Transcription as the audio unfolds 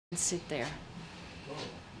Sit there.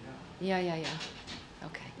 Yeah.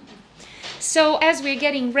 Okay. So as we're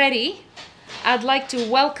getting ready, I'd like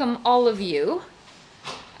to welcome all of you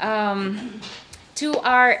to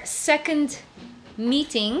our second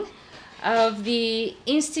meeting of the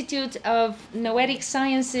Institute of Noetic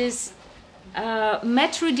Sciences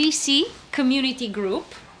Metro DC Community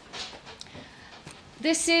Group.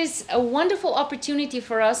 This is a wonderful opportunity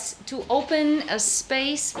for us to open a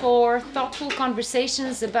space for thoughtful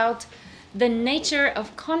conversations about the nature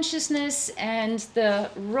of consciousness and the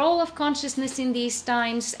role of consciousness in these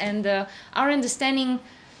times, and our understanding,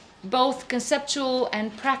 both conceptual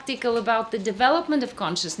and practical, about the development of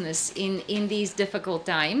consciousness in these difficult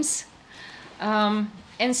times.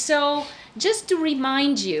 And so, just to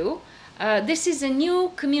remind you, this is a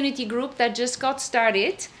new community group that just got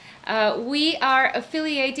started. We are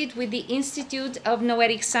affiliated with the Institute of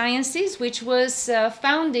Noetic Sciences, which was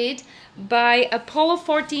founded by Apollo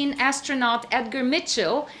 14 astronaut Edgar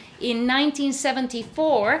Mitchell in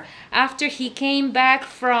 1974, after he came back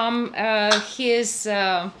from his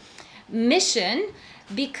mission,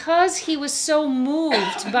 because he was so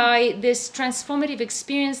moved by this transformative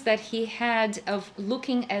experience that he had of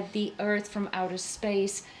looking at the Earth from outer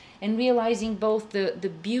space and realizing both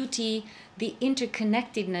the beauty, the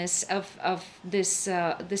interconnectedness of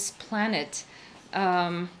this planet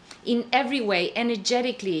in every way,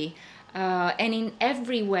 energetically, and in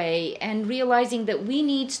every way, and realizing that we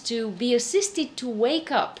need to be assisted to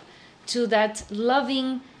wake up to that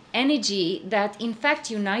loving energy that in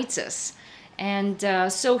fact unites us. And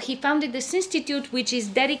so he founded this institute, which is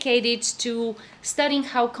dedicated to studying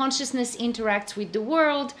how consciousness interacts with the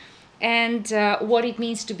world and what it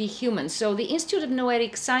means to be human. So the Institute of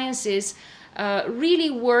Noetic Sciences really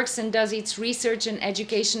works and does its research and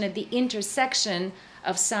education at the intersection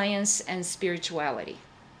of science and spirituality.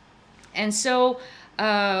 And so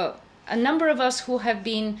a number of us who have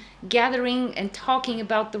been gathering and talking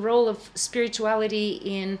about the role of spirituality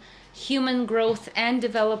in human growth and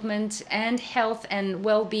development and health and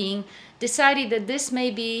well-being decided that this may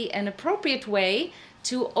be an appropriate way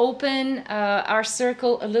to open our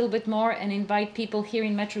circle a little bit more and invite people here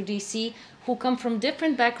in Metro DC who come from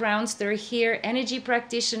different backgrounds. There are here energy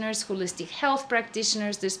practitioners, holistic health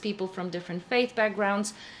practitioners, there's people from different faith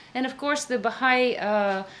backgrounds. And of course, the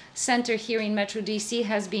Baha'i Center here in Metro DC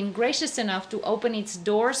has been gracious enough to open its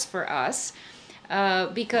doors for us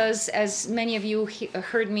because, as many of you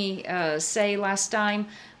heard me say last time,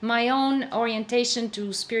 my own orientation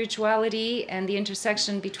to spirituality and the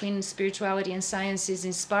intersection between spirituality and science is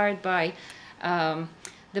inspired by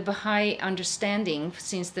the Baha'i understanding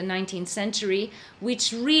since the 19th century,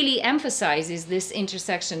 which really emphasizes this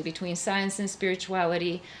intersection between science and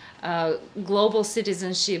spirituality, global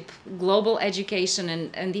citizenship, global education,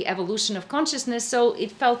 and the evolution of consciousness. So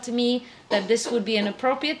it felt to me that this would be an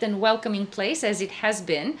appropriate and welcoming place, as it has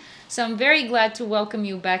been. So I'm very glad to welcome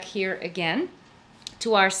you back here again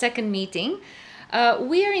to our second meeting.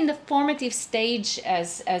 We are in the formative stage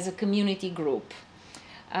as a community group.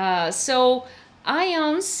 So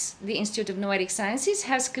IONS, the Institute of Noetic Sciences,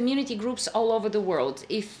 has community groups all over the world.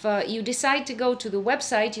 If you decide to go to the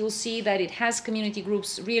website, you'll see that it has community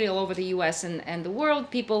groups really all over the US and the world.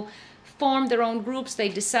 People form their own groups, they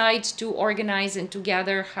decide to organize and to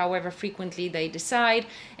gather however frequently they decide,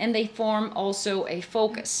 and they form also a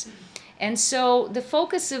focus. And so the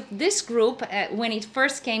focus of this group, when it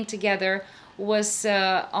first came together, was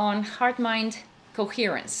on heart-mind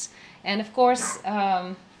coherence. And of course,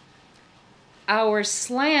 our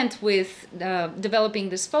slant with developing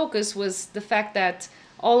this focus was the fact that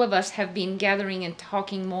all of us have been gathering and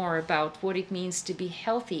talking more about what it means to be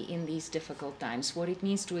healthy in these difficult times, what it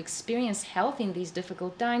means to experience health in these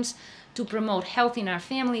difficult times, to promote health in our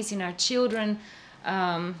families, in our children,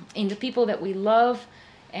 in the people that we love.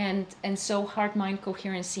 And so heart-mind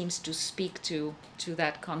coherence seems to speak to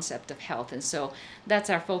that concept of health. And so that's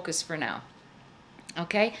our focus for now.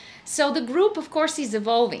 Okay, so the group, of course, is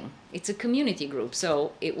evolving. It's a community group,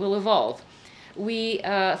 so it will evolve. We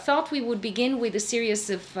thought we would begin with a series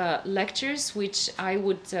of lectures, which I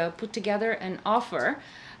would put together and offer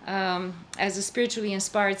as a spiritually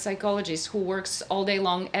inspired psychologist who works all day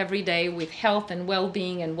long, every day with health and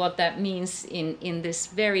well-being and what that means in this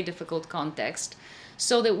very difficult context,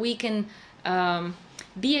 so that we can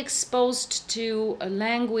be exposed to a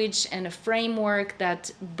language and a framework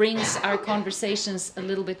that brings our conversations a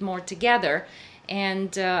little bit more together.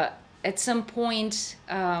 And at some point,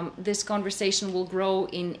 this conversation will grow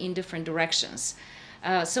in different directions.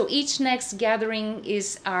 So each next gathering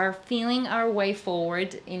is our feeling our way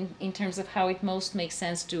forward in terms of how it most makes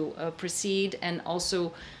sense to proceed, and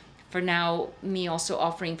also for now, me also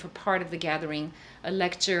offering for part of the gathering a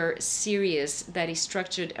lecture series that is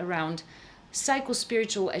structured around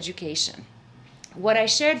psycho-spiritual education. What I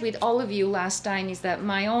shared with all of you last time is that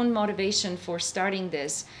my own motivation for starting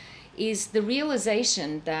this is the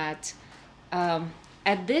realization that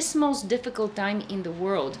at this most difficult time in the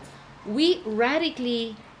world, we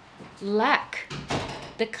radically lack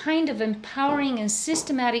the kind of empowering and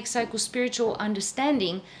systematic psycho-spiritual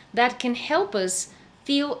understanding that can help us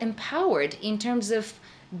feel empowered in terms of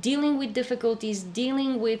dealing with difficulties,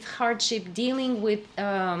 dealing with hardship, dealing with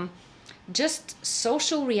just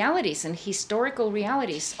social realities and historical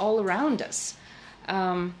realities all around us.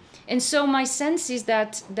 And so my sense is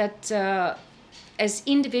that as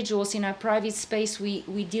individuals in our private space,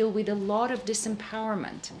 we deal with a lot of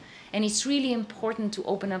disempowerment. And it's really important to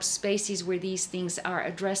open up spaces where these things are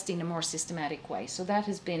addressed in a more systematic way. So that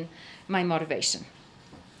has been my motivation.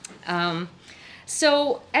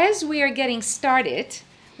 So as we are getting started,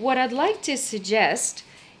 what I'd like to suggest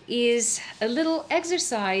is a little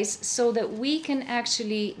exercise so that we can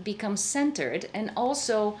actually become centered and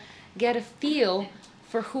also get a feel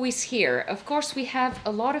for who is here. Of course, we have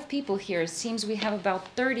a lot of people here. It seems we have about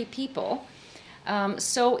 30 people.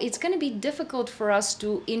 So it's going to be difficult for us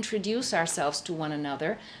to introduce ourselves to one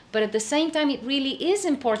another. But at the same time, it really is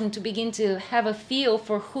important to begin to have a feel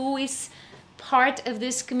for who is part of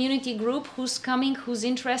this community group, who's coming, who's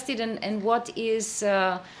interested, and what is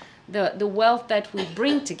the wealth that we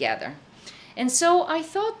bring together. And so I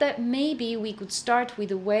thought that maybe we could start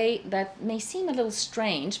with a way that may seem a little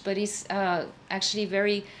strange, but is actually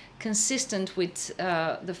very consistent with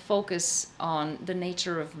the focus on the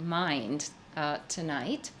nature of mind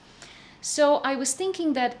tonight. So I was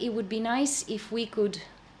thinking that it would be nice if we could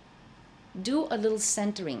do a little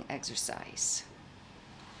centering exercise.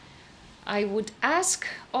 I would ask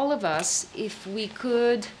all of us if we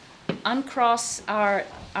could uncross our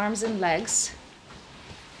arms and legs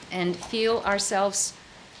and feel ourselves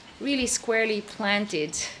really squarely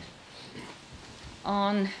planted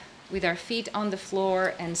with our feet on the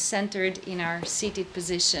floor and centered in our seated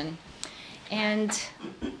position. And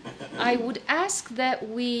I would ask that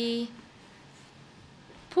we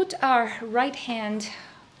put our right hand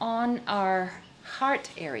on our heart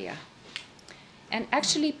area and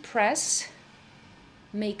actually press,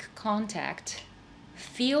 make contact,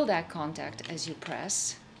 feel that contact as you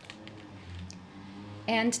press,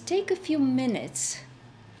 and take a few minutes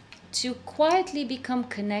to quietly become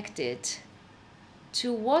connected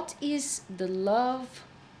to what is the love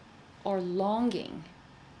or longing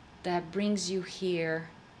that brings you here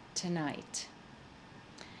tonight.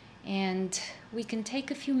 And we can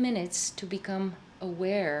take a few minutes to become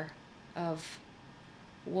aware of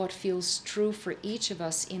what feels true for each of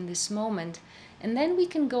us in this moment. And then we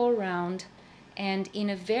can go around and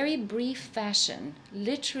in a very brief fashion,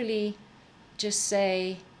 literally just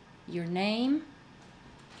say your name,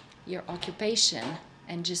 your occupation,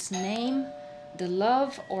 and just name the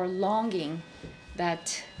love or longing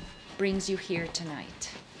that brings you here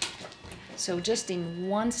tonight. So just in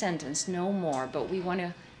one sentence, no more, but we want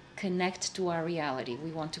to connect to our reality.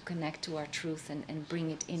 We want to connect to our truth and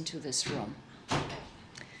bring it into this room.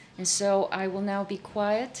 And so I will now be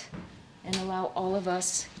quiet and allow all of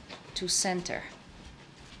us to center.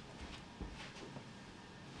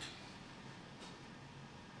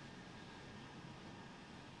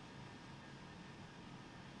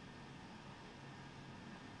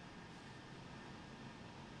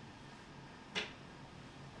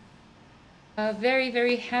 Very,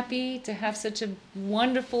 very happy to have such a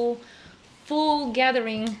wonderful, full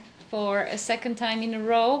gathering for a second time in a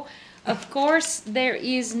row. Of course, there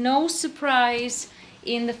is no surprise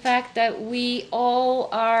in the fact that we all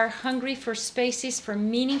are hungry for spaces for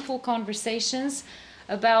meaningful conversations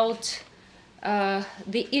about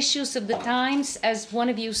the issues of the times, as one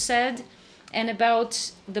of you said, and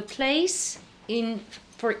about the place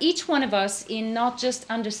for each one of us in not just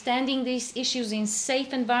understanding these issues in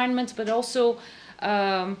safe environments, but also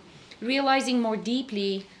realizing more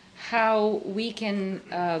deeply how we can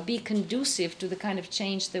be conducive to the kind of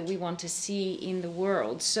change that we want to see in the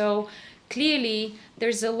world. So clearly,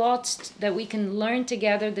 there's a lot that we can learn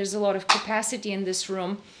together. There's a lot of capacity in this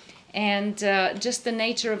room. And just the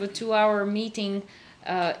nature of a 2-hour meeting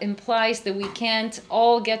implies that we can't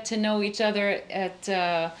all get to know each other at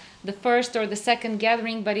the first or the second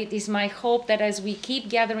gathering, but it is my hope that as we keep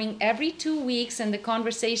gathering every 2 weeks and the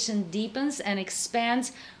conversation deepens and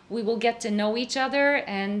expands, we will get to know each other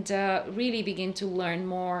and really begin to learn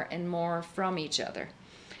more and more from each other.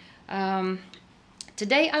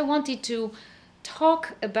 Today I wanted to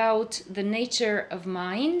talk about the nature of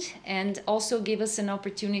mind and also give us an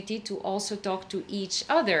opportunity to also talk to each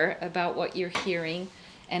other about what you're hearing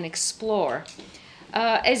and explore.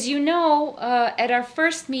 As you know, at our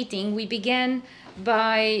first meeting, we began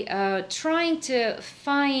by trying to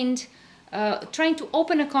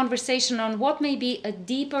open a conversation on what may be a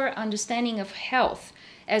deeper understanding of health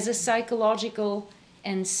as a psychological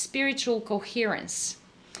and spiritual coherence.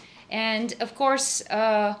 And of course,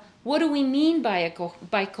 what do we mean by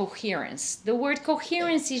by coherence? The word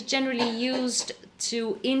coherence is generally used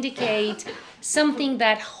to indicate something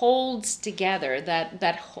that holds together,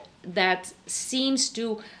 that seems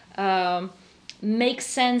to make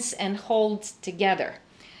sense and hold together.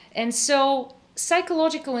 And so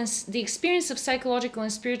the experience of psychological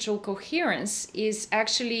and spiritual coherence is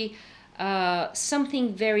actually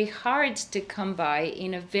something very hard to come by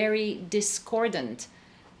in a very discordant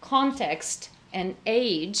context and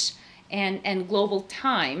age and global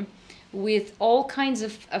time, with all kinds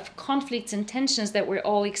of conflicts and tensions that we're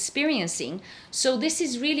all experiencing. So this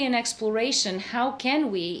is really an exploration. How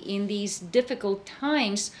can we, in these difficult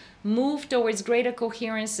times, move towards greater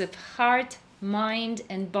coherence of heart, mind,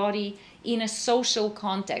 and body in a social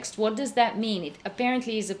context? What does that mean? It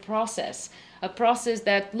apparently is a process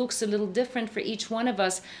that looks a little different for each one of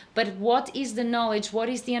us. But what is the knowledge, what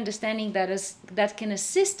is the understanding that can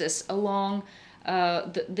assist us along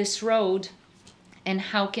this road, and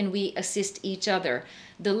how can we assist each other?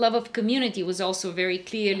 The love of community was also a very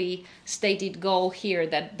clearly stated goal here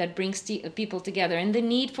that brings people together, and the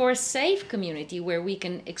need for a safe community where we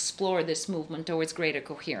can explore this movement towards greater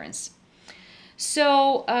coherence.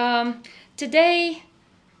 So today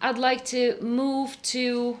I'd like to move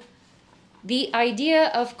to the idea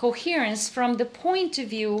of coherence from the point of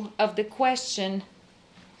view of the question,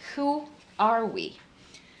 who are we?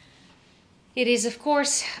 It is, of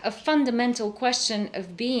course, a fundamental question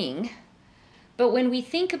of being, but when we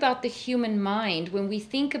think about the human mind, when we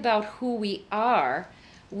think about who we are,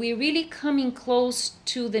 we're really coming close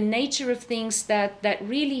to the nature of things that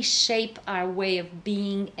really shape our way of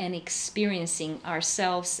being and experiencing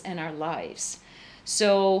ourselves and our lives.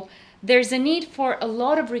 So there's a need for a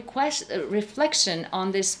lot of reflection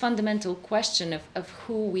on this fundamental question of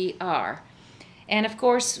who we are. And of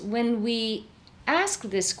course, when we ask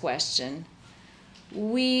this question,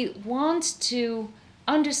 we want to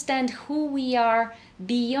understand who we are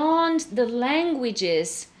beyond the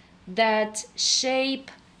languages that shape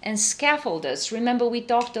and scaffold us. Remember, we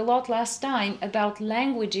talked a lot last time about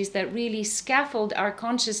languages that really scaffold our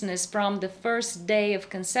consciousness from the first day of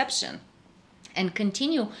conception and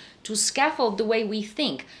continue to scaffold the way we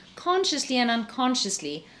think, consciously and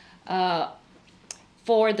unconsciously,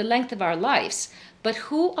 for the length of our lives. But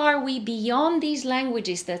who are we beyond these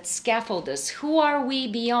languages that scaffold us? Who are we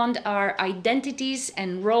beyond our identities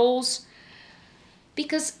and roles?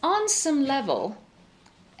 Because on some level,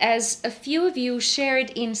 as a few of you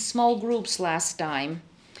shared in small groups last time,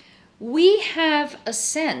 we have a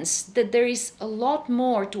sense that there is a lot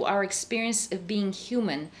more to our experience of being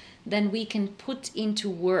human than we can put into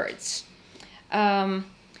words.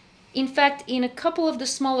 In fact, in a couple of the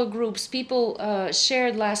smaller groups, people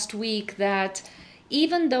shared last week that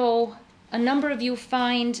even though a number of you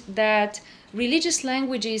find that religious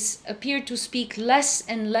languages appear to speak less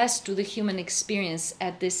and less to the human experience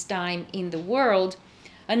at this time in the world,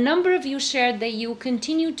 a number of you shared that you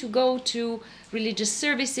continue to go to religious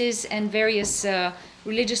services and various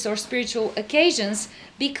religious or spiritual occasions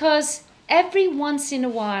because every once in a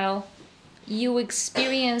while you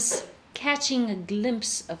experience catching a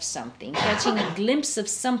glimpse of something, catching a glimpse of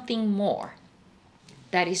something more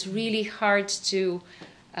that is really hard to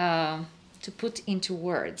put into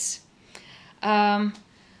words.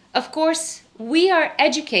 Of course, we are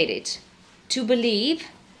educated to believe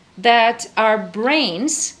that our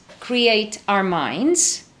brains create our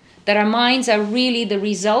minds, that our minds are really the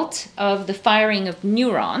result of the firing of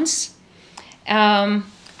neurons,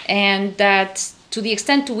 and that to the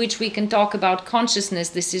extent to which we can talk about consciousness,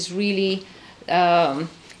 this is really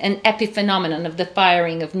an epiphenomenon of the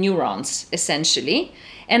firing of neurons, essentially,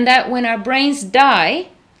 and that when our brains die,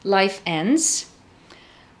 life ends.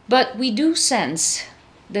 But we do sense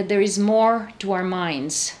that there is more to our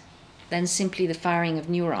minds than simply the firing of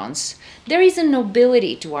neurons. There is a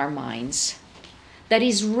nobility to our minds that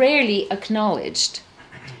is rarely acknowledged,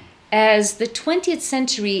 as the 20th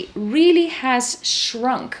century really has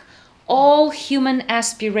shrunk all human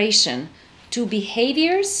aspiration to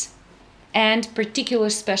behaviors and particular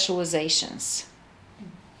specializations.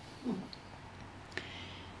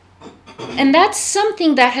 And that's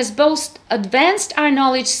something that has both advanced our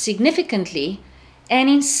knowledge significantly and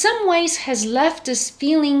in some ways has left us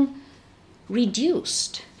feeling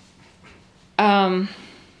reduced. I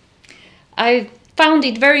found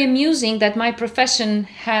it very amusing that my profession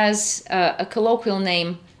has a colloquial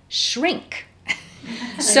name, shrink.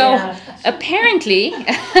 So apparently,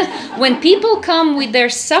 when people come with their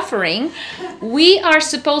suffering, we are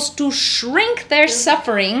supposed to shrink their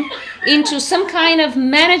suffering into some kind of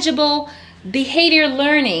manageable behavior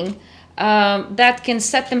learning that can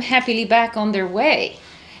set them happily back on their way.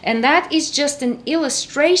 And that is just an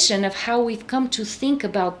illustration of how we've come to think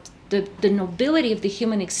about the nobility of the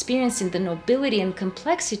human experience and the nobility and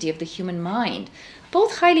complexity of the human mind.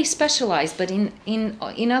 Both highly specialized, but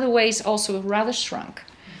in other ways also rather shrunk.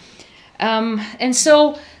 And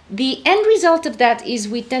so the end result of that is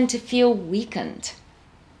we tend to feel weakened.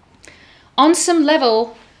 On some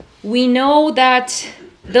level, we know that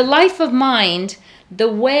the life of mind, the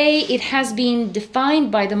way it has been defined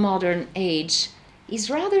by the modern age, is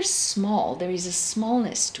rather small. There is a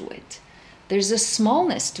smallness to it. There's a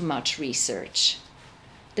smallness to much research.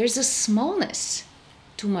 There's a smallness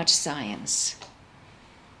to much science.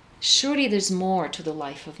 Surely there's more to the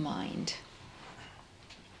life of mind.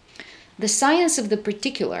 The science of the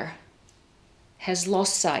particular has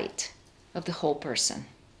lost sight of the whole person.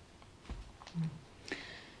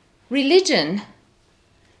 Religion,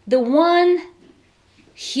 the one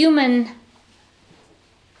human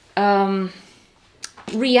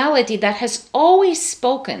reality that has always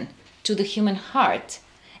spoken to the human heart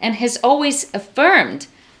and has always affirmed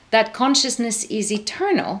that consciousness is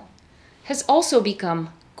eternal, has also become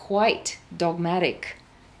quite dogmatic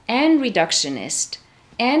and reductionist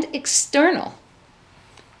and external,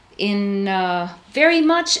 in very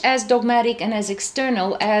much as dogmatic and as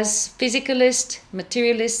external as physicalist,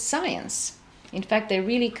 materialist science. In fact, they're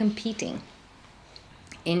really competing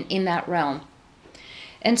in that realm.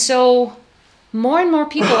 And so more and more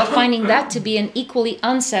people are finding that to be an equally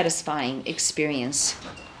unsatisfying experience.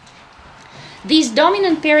 These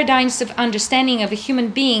dominant paradigms of understanding of a human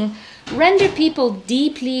being render people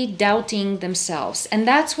deeply doubting themselves. And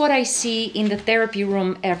that's what I see in the therapy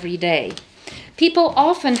room every day. People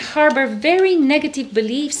often harbor very negative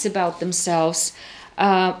beliefs about themselves,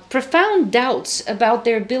 profound doubts about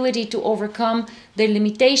their ability to overcome their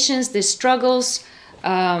limitations, their struggles,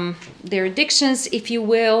 their addictions, if you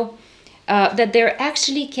will, that they're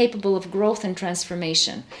actually capable of growth and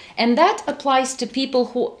transformation. And that applies to people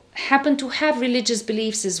who happen to have religious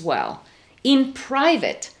beliefs as well. In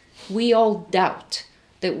private, we all doubt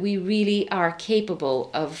that we really are capable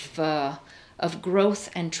of growth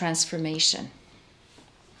and transformation.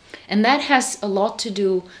 And that has a lot to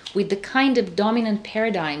do with the kind of dominant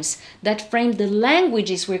paradigms that frame the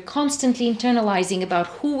languages we're constantly internalizing about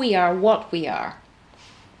who we are, what we are.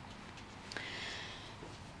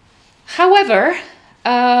 However,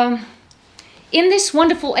 in this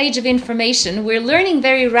wonderful age of information, we're learning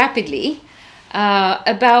very rapidly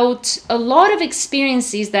about a lot of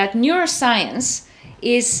experiences that neuroscience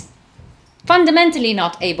is fundamentally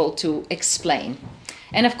not able to explain.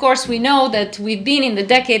 And of course, we know that we've been in the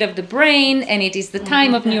decade of the brain, and it is the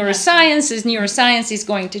time of neuroscience, as neuroscience is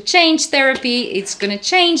going to change therapy, it's going to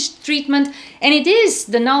change treatment, and it is,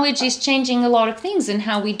 the knowledge is changing a lot of things and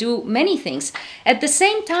how we do many things. At the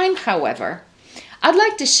same time, however, I'd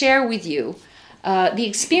like to share with you the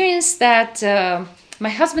experience that my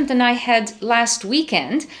husband and I had last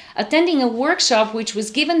weekend, attending a workshop which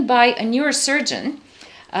was given by a neurosurgeon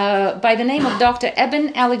by the name of Dr.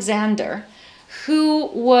 Eben Alexander, who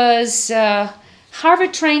was a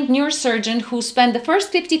Harvard-trained neurosurgeon who spent the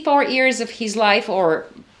first 54 years of his life, or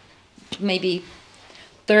maybe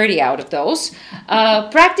 30 out of those,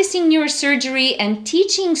 practicing neurosurgery and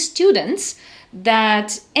teaching students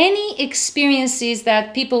that any experiences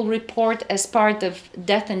that people report as part of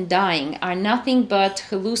death and dying are nothing but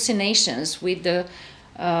hallucinations with the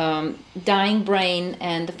dying brain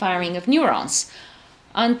and the firing of neurons.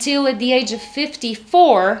 Until at the age of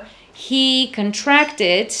 54, he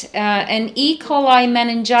contracted an E. coli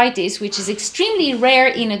meningitis, which is extremely rare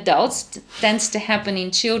in adults, tends to happen in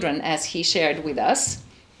children, as he shared with us.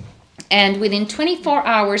 And within 24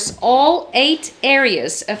 hours, all 8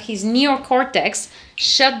 areas of his neocortex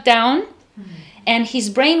shut down, and his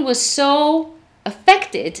brain was so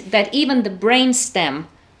affected that even the brain stem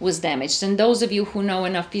was damaged. And those of you who know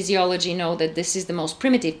enough physiology know that this is the most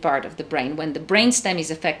primitive part of the brain. When the brain stem is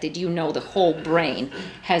affected, you know the whole brain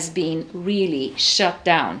has been really shut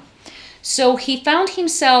down. So he found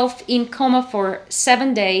himself in coma for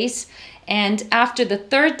 7 days. And after the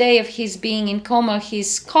 3rd day of his being in coma,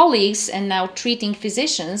 his colleagues and now treating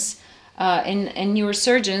physicians and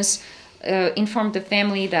neurosurgeons informed the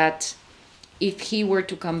family that if he were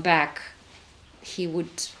to come back, he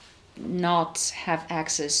would not have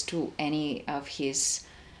access to any of his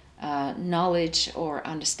knowledge or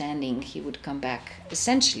understanding. He would come back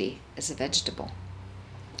essentially as a vegetable.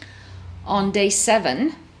 On day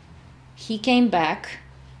 7, he came back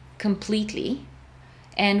completely,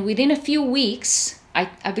 and within a few weeks,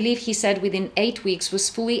 I believe he said within 8 weeks, was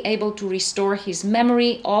fully able to restore his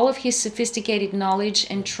memory, all of his sophisticated knowledge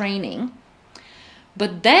and training.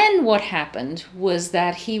 But then what happened was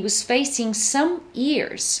that he was facing some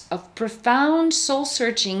years of profound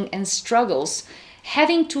soul-searching and struggles,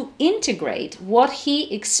 having to integrate what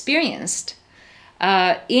he experienced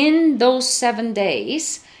in those 7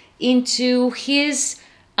 days into his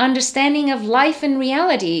understanding of life and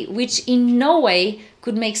reality, which in no way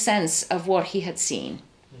could make sense of what he had seen.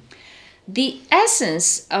 The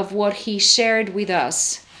essence of what he shared with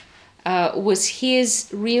us was his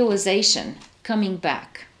realization coming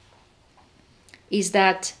back, is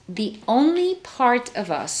that the only part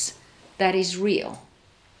of us that is real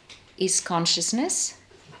is consciousness.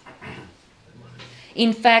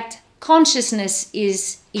 In fact, consciousness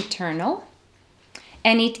is eternal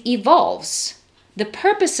and it evolves. The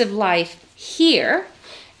purpose of life here,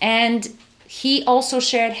 and he also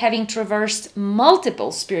shared having traversed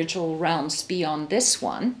multiple spiritual realms beyond this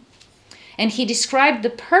one. And he described the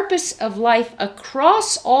purpose of life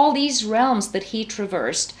across all these realms that he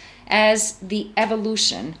traversed as the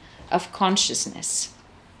evolution of consciousness.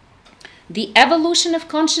 The evolution of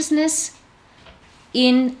consciousness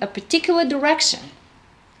in a particular direction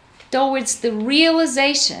towards the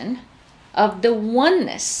realization of the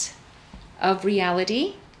oneness of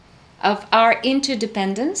reality, of our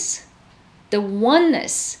interdependence, the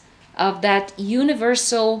oneness of that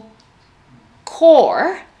universal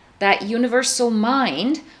core, that universal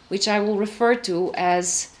mind, which I will refer to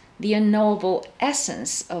as the unknowable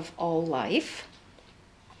essence of all life.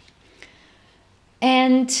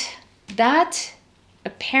 And that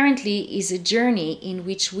apparently is a journey in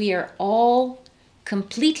which we are all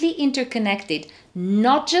completely interconnected,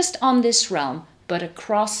 not just on this realm, but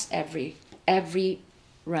across every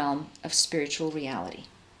realm of spiritual reality.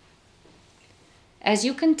 As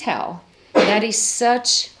you can tell, that is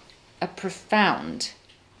such a profound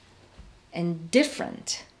and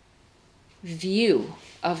different view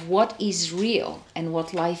of what is real and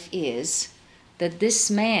what life is, that this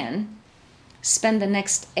man spent the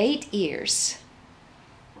next 8 years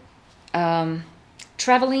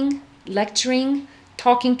traveling, lecturing,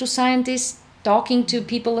 talking to scientists, talking to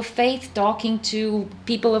people of faith, talking to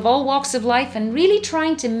people of all walks of life, and really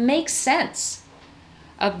trying to make sense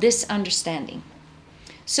of this understanding.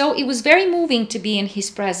 So it was very moving to be in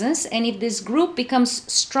his presence, and if this group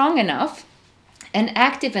becomes strong enough and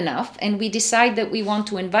active enough, and we decide that we want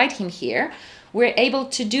to invite him here, we're able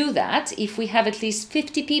to do that if we have at least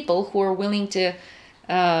 50 people who are willing to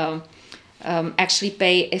actually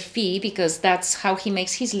pay a fee, because that's how he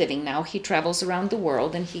makes his living now. He travels around the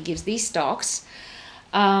world and he gives these talks.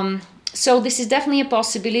 So this is definitely a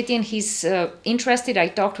possibility, and he's interested. I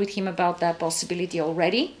talked with him about that possibility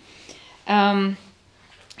already.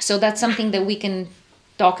 So that's something that we can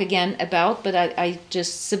talk again about, but I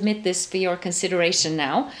just submit this for your consideration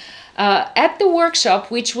now. At the workshop,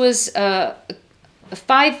 which was a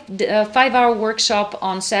 5-hour workshop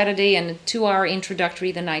on Saturday and a 2-hour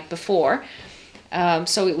introductory the night before,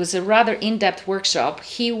 so it was a rather in-depth workshop.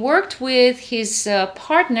 He worked with his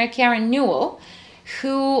partner, Karen Newell,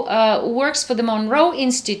 who works for the Monroe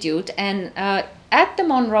Institute, and at the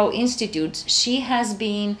Monroe Institute, she has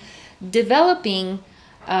been developing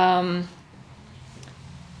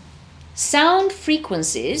sound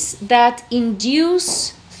frequencies that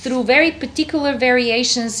induce, through very particular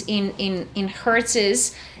variations in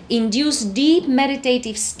hertzes, induce deep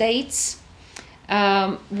meditative states,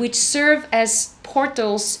 which serve as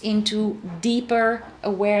portals into deeper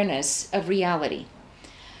awareness of reality.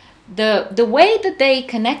 The way that they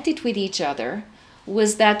connected with each other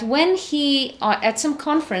was that when he, at some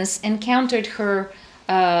conference, encountered her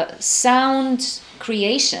sound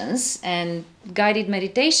creations and guided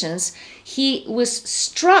meditations, he was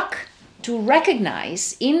struck to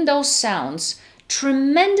recognize in those sounds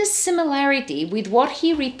tremendous similarity with what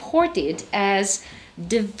he reported as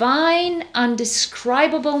divine,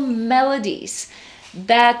 undescribable melodies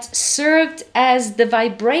that served as the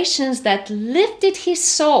vibrations that lifted his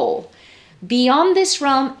soul beyond this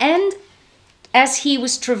realm, and as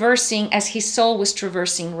his soul was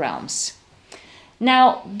traversing realms.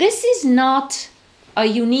 Now, this is not a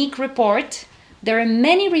unique report. There are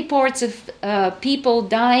many reports of people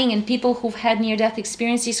dying and people who've had near-death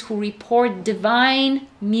experiences who report divine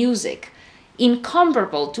music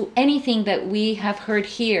incomparable to anything that we have heard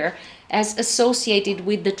here as associated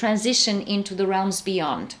with the transition into the realms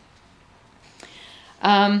beyond.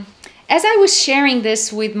 As I was sharing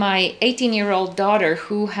this with my 18-year-old daughter,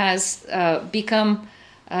 who has become,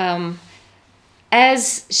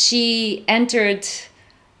 as she entered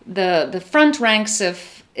the front ranks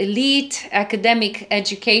of elite academic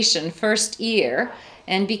education first year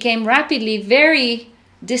and became rapidly very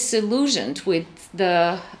disillusioned with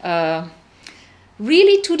the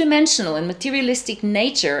really two-dimensional and materialistic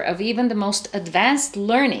nature of even the most advanced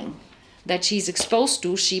learning that she's exposed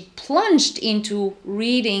to, she plunged into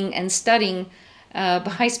reading and studying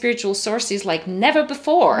Baha'i spiritual sources like never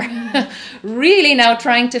before. Really now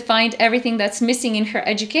trying to find everything that's missing in her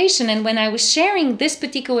education. And when I was sharing this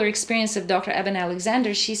particular experience of Dr. Eben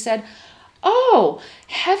Alexander, she said, "Oh,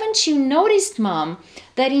 haven't you noticed, Mom,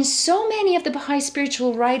 that in so many of the Baha'i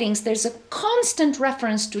spiritual writings, there's a constant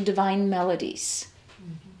reference to divine melodies?"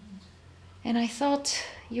 And I thought,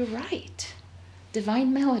 you're right.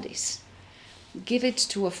 Divine melodies. Give it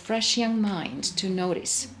to a fresh young mind to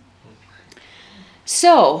notice.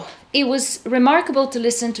 So it was remarkable to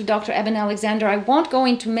listen to Dr. Eben Alexander. I won't go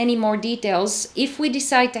into many more details. If we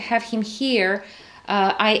decide to have him here,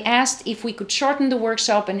 I asked if we could shorten the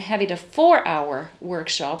workshop and have it a 4-hour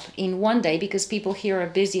workshop in one day, because people here are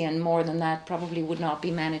busy and more than that probably would not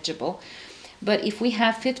be manageable. But if we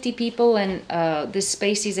have 50 people and this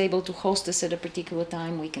space is able to host us at a particular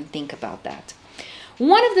time, we can think about that.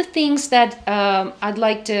 One of the things that I'd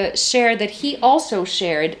like to share that he also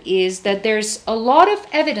shared is that there's a lot of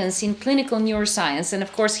evidence in clinical neuroscience, and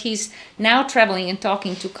of course he's now traveling and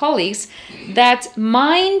talking to colleagues, that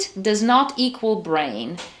mind does not equal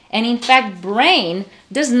brain, and in fact brain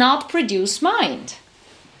does not produce mind.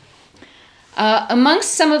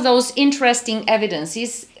 Amongst some of those interesting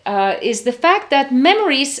evidences is the fact that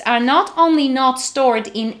memories are not only not stored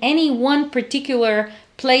in any one particular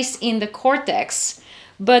place in the cortex,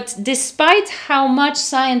 but despite how much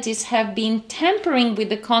scientists have been tampering with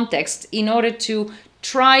the context in order to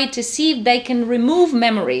try to see if they can remove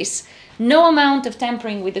memories, no amount of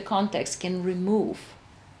tampering with the context can remove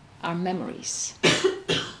our memories.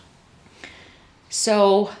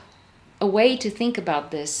 So a way to think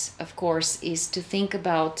about this, of course, is to think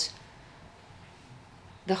about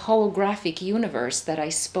the holographic universe that I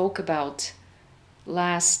spoke about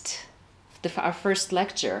our first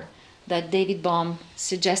lecture, that David Bohm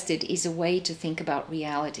suggested is a way to think about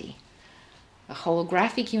reality. A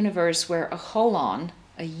holographic universe where a holon,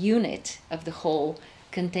 a unit of the whole,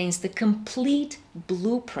 contains the complete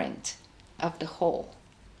blueprint of the whole.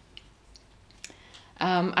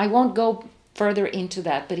 I won't go further into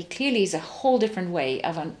that, but it clearly is a whole different way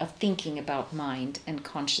of thinking about mind and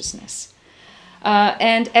consciousness.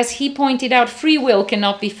 And as he pointed out, free will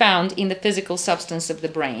cannot be found in the physical substance of the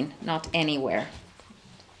brain, not anywhere.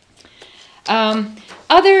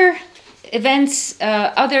 Other events,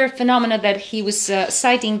 other phenomena that he was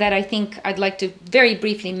citing that I think I'd like to very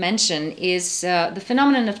briefly mention is the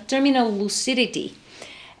phenomenon of terminal lucidity.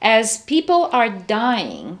 As people are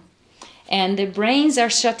dying and their brains are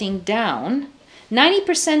shutting down,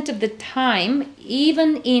 90% of the time,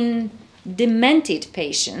 even in demented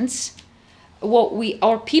patients,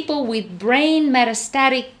 or people with brain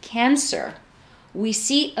metastatic cancer, we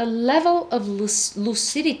see a level of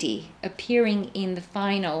lucidity appearing in the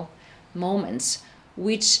final moments,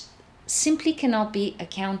 which simply cannot be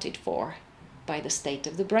accounted for by the state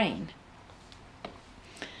of the brain.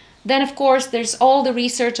 Then, of course, there's all the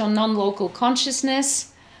research on non-local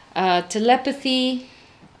consciousness, telepathy,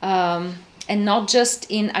 and not just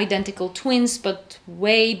in identical twins, but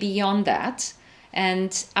way beyond that.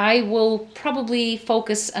 And I will probably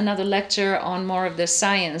focus another lecture on more of the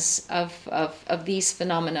science of these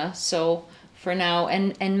phenomena. So for now,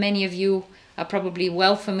 and many of you are probably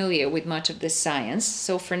well familiar with much of this science.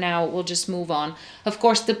 So for now, we'll just move on. Of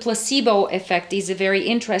course, the placebo effect is a very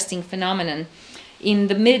interesting phenomenon. In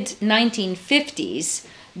the mid-1950s,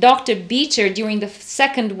 Dr. Beecher, during the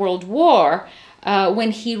Second World War,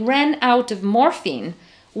 when he ran out of morphine,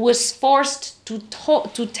 was forced to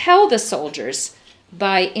tell the soldiers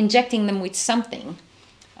by injecting them with something,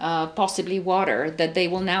 possibly water, that they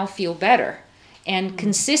will now feel better. And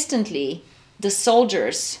consistently, the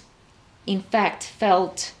soldiers, in fact,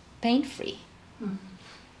 felt pain-free.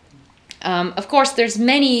 Of course, there's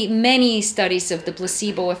many studies of the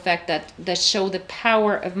placebo effect that show the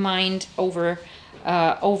power of mind over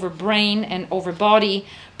brain and over body.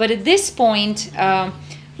 But at this point,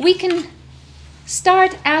 we can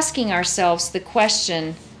start asking ourselves the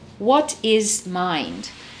question, what is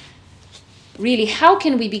mind? Really, how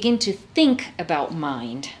can we begin to think about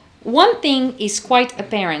mind? One thing is quite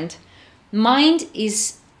apparent. Mind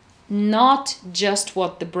is not just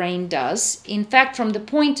what the brain does. In fact, from the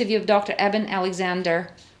point of view of Dr. Eben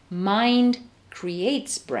Alexander, mind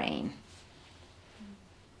creates brain.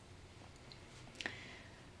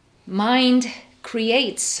 Mind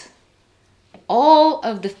creates all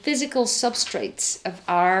of the physical substrates of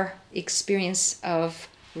our experience of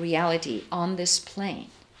reality on this plane.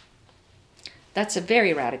 That's a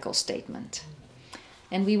very radical statement.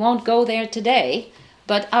 And we won't go there today,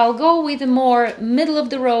 but I'll go with a more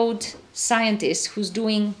middle-of-the-road scientist who's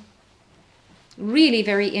doing really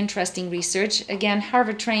very interesting research. Again,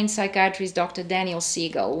 Harvard-trained psychiatrist Dr. Daniel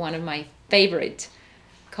Siegel, one of my favorite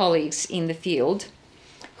colleagues in the field,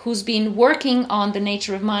 who's been working on the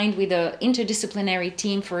nature of mind with an interdisciplinary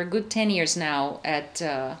team for a good 10 years now at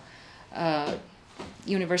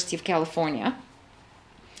University of California.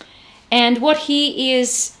 And what he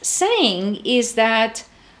is saying is that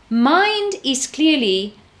mind is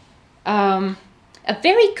clearly a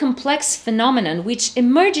very complex phenomenon which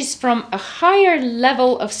emerges from a higher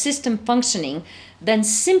level of system functioning than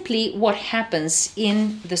simply what happens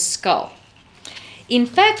in the skull. In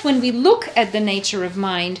fact, when we look at the nature of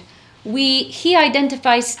mind, he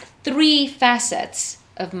identifies 3 facets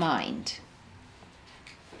of mind.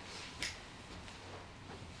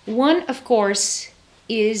 One, of course,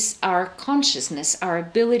 is our consciousness, our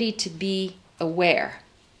ability to be aware.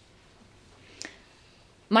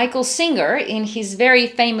 Michael Singer, in his very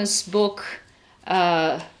famous book,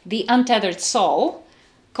 The Untethered Soul,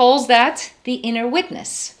 calls that the inner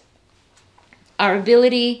witness. Our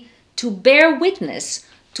ability to bear witness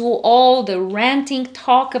to all the ranting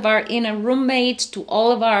talk of our inner roommate, to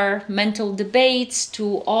all of our mental debates,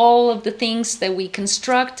 to all of the things that we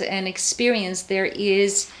construct and experience. There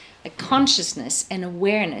is a consciousness and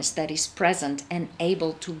awareness that is present and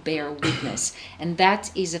able to bear witness. And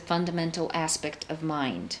that is a fundamental aspect of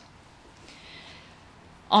mind.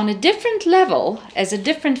 On a different level, as a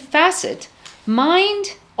different facet,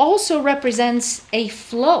 mind also represents a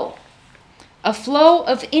flow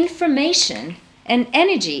of information and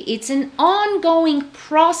energy. It's an ongoing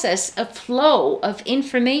process of flow of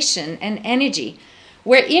information and energy,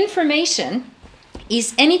 where information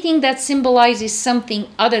is anything that symbolizes something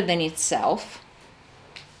other than itself.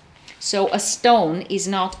 So a stone is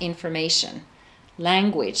not information.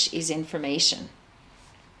 Language is information.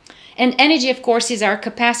 And energy, of course, is our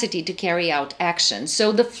capacity to carry out action.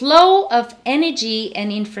 So the flow of energy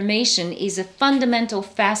and information is a fundamental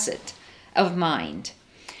facet of mind.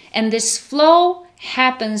 And this flow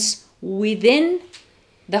happens within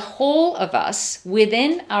the whole of us,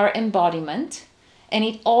 within our embodiment, and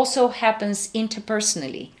it also happens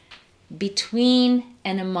interpersonally, between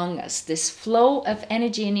and among us. This flow of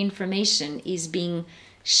energy and information is being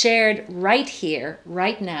shared right here,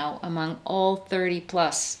 right now, among all 30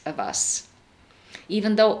 plus of us.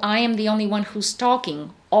 Even though I am the only one who's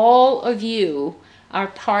talking, all of you are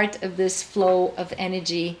part of this flow of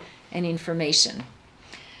energy and information.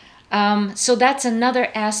 So that's another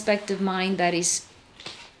aspect of mind that is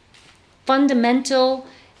fundamental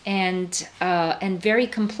and very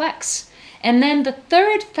complex. And then the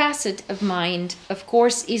third facet of mind, of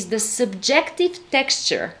course, is the subjective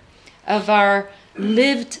texture of our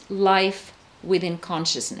lived life within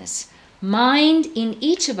consciousness. Mind in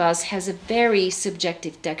each of us has a very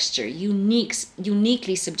subjective texture,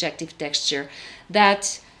 uniquely subjective texture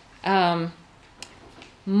that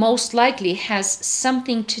most likely has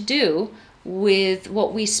something to do with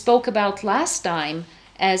what we spoke about last time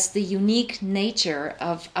as the unique nature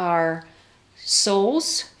of our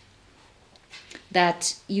souls,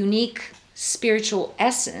 that unique spiritual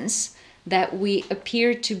essence that we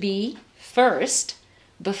appear to be first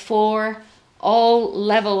before all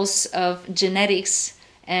levels of genetics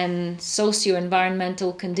and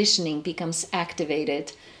socio-environmental conditioning becomes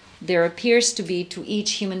activated. There appears to be to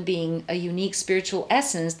each human being a unique spiritual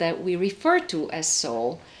essence that we refer to as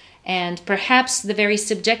soul, and perhaps the very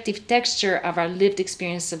subjective texture of our lived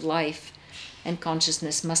experience of life and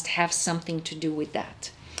consciousness must have something to do with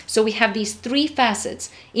that. So we have these 3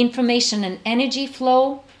 facets: information and energy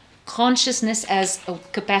flow, consciousness as a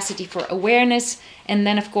capacity for awareness, and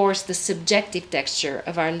then of course the subjective texture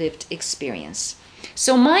of our lived experience.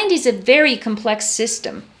 So mind is a very complex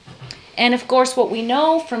system. And of course what we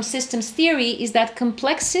know from systems theory is that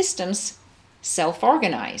complex systems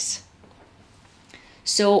self-organize.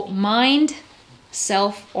 So mind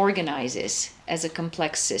self-organizes as a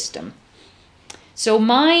complex system. So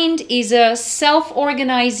mind is a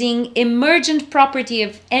self-organizing emergent property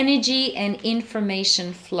of energy and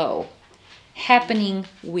information flow happening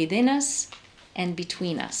within us and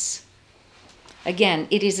between us. Again,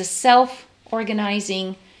 it is a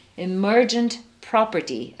self-organizing, emergent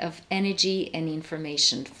property of energy and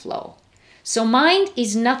information flow. So mind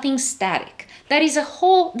is nothing static. This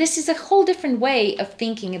is a whole different way of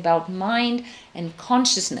thinking about mind and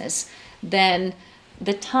consciousness than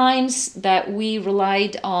the times that we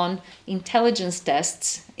relied on intelligence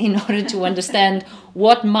tests in order to understand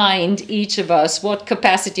what mind each of us, what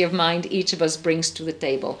capacity of mind each of us brings to the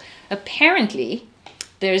table. Apparently,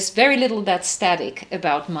 there's very little that's static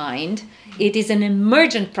about mind. It is an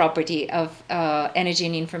emergent property of energy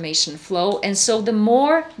and information flow. And so the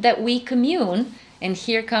more that we commune, and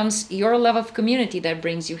here comes your love of community that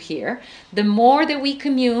brings you here, the more that we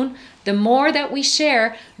commune, the more that we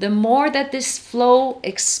share, the more that this flow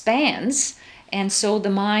expands. And so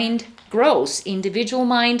the mind grows. Individual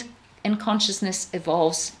mind and consciousness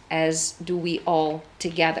evolves, as do we all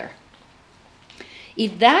together.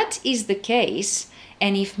 If that is the case,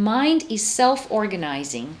 and if mind is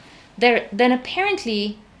self-organizing, then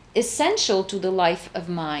apparently essential to the life of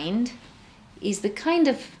mind is the kind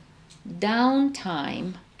of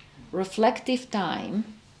downtime, reflective time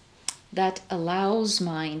that allows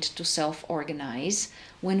mind to self-organize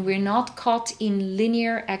when we're not caught in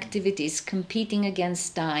linear activities, competing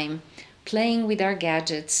against time, playing with our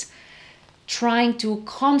gadgets, trying to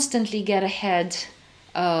constantly get ahead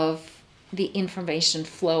of the information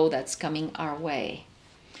flow that's coming our way.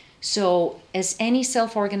 So, as any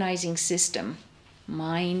self-organizing system,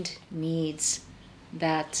 mind needs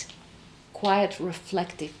that quiet,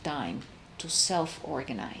 reflective time to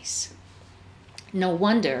self-organize. No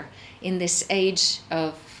wonder in this age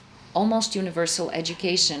of almost universal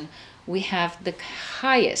education, we have the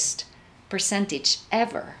highest percentage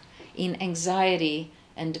ever in anxiety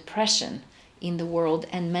and depression in the world,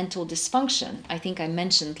 and mental dysfunction. I think I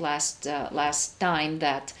mentioned last time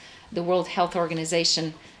that the World Health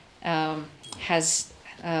Organization has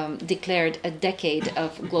declared a decade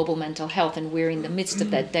of global mental health, and we're in the midst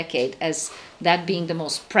of that decade, as that being the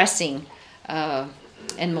most pressing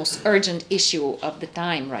and most urgent issue of the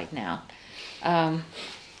time right now.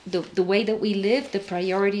 The way that we live, the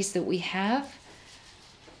priorities that we have,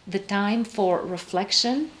 the time for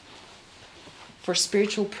reflection, for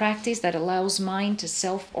spiritual practice that allows mind to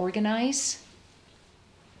self-organize,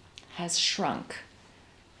 has shrunk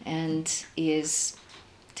and is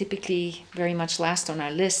typically very much last on our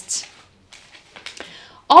lists.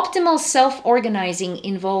 Optimal self-organizing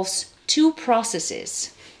involves two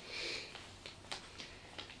processes.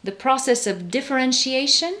 The process of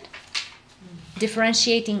differentiation,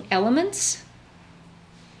 differentiating elements,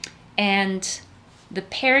 and the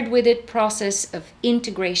paired with it process of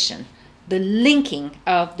integration, the linking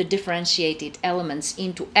of the differentiated elements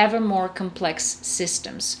into ever more complex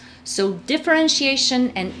systems. So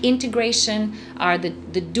differentiation and integration are the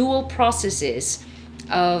dual processes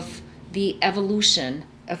of the evolution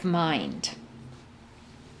of mind.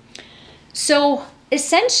 So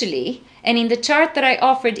essentially, and in the chart that I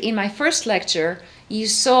offered in my first lecture, you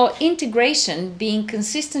saw integration being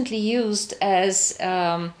consistently used as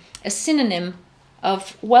a synonym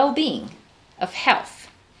of well-being, of health.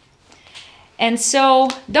 And so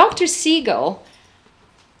Dr. Siegel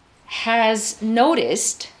has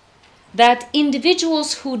noticed that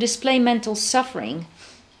individuals who display mental suffering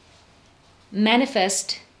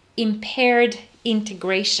manifest impaired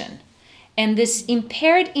integration. And this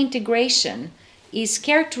impaired integration is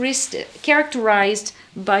characterized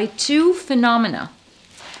by two phenomena.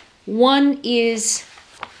 One is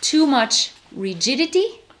too much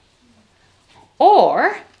rigidity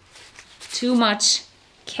or too much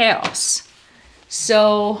chaos.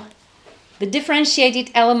 So the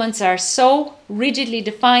differentiated elements are so rigidly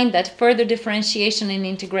defined that further differentiation and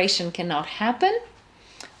integration cannot happen,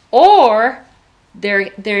 or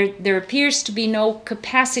there appears to be no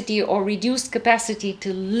capacity or reduced capacity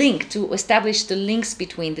to link, to establish the links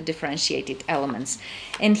between the differentiated elements.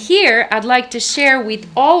 And here I'd like to share with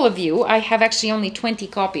all of you, I have actually only 20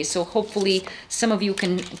 copies, so hopefully some of you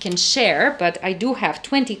can share, but I do have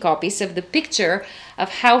 20 copies of the picture of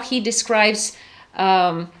how he describes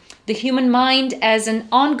the human mind as an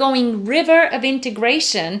ongoing river of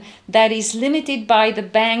integration that is limited by the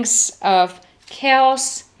banks of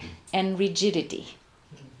chaos and rigidity.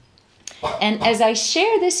 And as I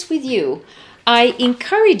share this with you, I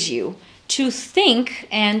encourage you to think,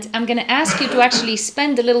 and I'm going to ask you to actually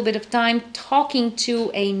spend a little bit of time talking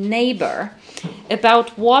to a neighbor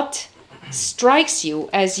about what strikes you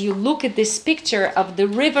as you look at this picture of the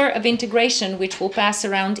river of integration, which we'll pass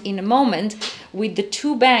around in a moment, with the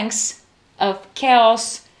two banks of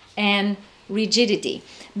chaos and rigidity.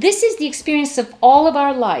 This is the experience of all of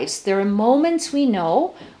our lives. There are moments we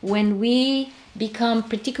know when we become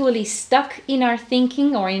particularly stuck in our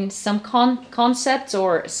thinking or in some concepts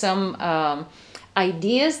or some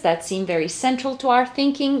ideas that seem very central to our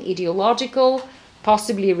thinking, ideological,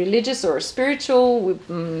 possibly religious or spiritual,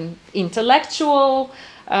 intellectual,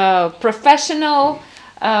 professional,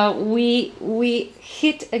 we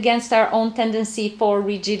hit against our own tendency for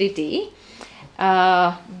rigidity.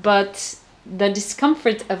 But the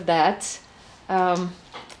discomfort of that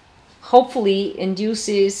hopefully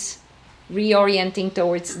induces reorienting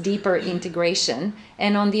towards deeper integration.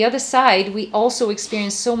 And on the other side, we also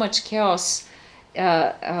experience so much chaos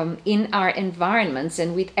in our environments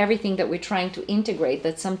and with everything that we're trying to integrate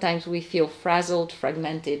that sometimes we feel frazzled,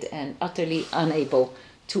 fragmented, and utterly unable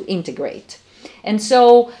to integrate. And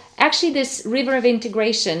so actually this river of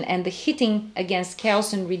integration and the hitting against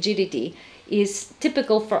chaos and rigidity is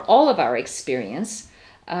typical for all of our experience,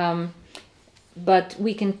 but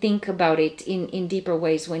we can think about it in deeper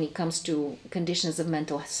ways when it comes to conditions of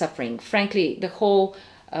mental suffering. Frankly, the whole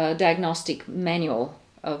diagnostic manual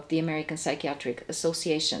of the American Psychiatric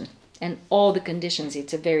Association and all the conditions,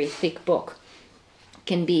 it's a very thick book,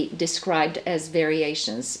 can be described as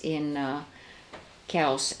variations in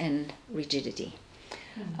chaos and rigidity.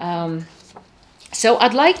 So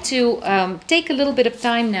I'd like to take a little bit of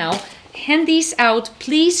time now, hand these out,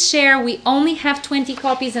 please share. We only have 20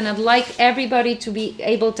 copies and I'd like everybody to be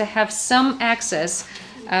able to have some access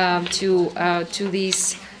to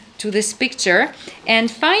this picture,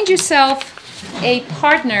 and find yourself a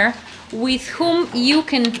partner with whom you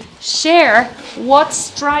can share what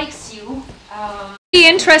strikes you.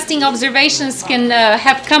 Interesting observations can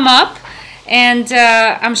have come up, and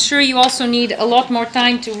I'm sure you also need a lot more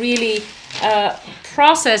time to really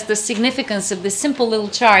process the significance of this simple little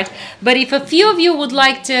chart. But if a few of you would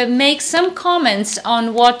like to make some comments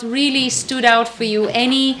on what really stood out for you,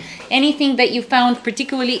 anything that you found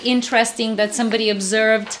particularly interesting that somebody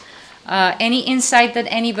observed, any insight that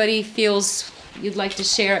anybody feels you'd like to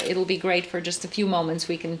share, it'll be great. For just a few moments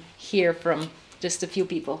we can hear from just a few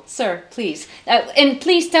people. Sir, please. And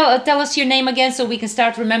please tell us your name again so we can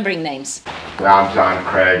start remembering names. I'm John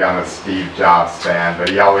Craig. I'm a Steve Jobs fan, but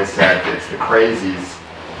he always said it's the crazies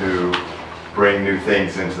who bring new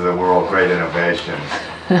things into the world, great innovations.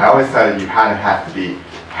 I always thought you kind of have to be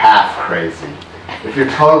half crazy. If you're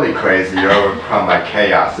totally crazy, you're overcome by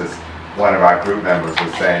chaos, as one of our group members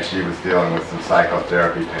was saying. She was dealing with some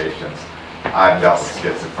psychotherapy patients. I've dealt with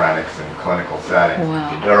schizophrenics in clinical settings.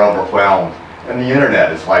 Wow. They're overwhelmed. And the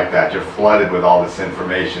internet is like that. You're flooded with all this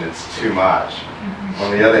information. It's too much. Mm-hmm.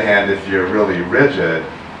 On the other hand, if you're really rigid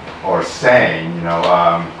or sane, you know,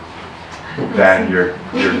 then you're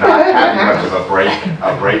not having much of a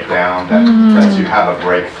breakdown that lets you have a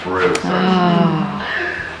breakthrough.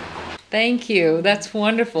 Thank you. That's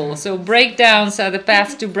wonderful. So breakdowns are the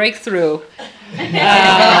path to breakthrough.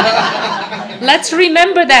 Let's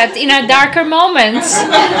remember that in our darker moments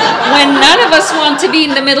when none of us want to be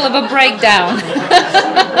in the middle of a breakdown.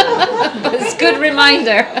 But it's a good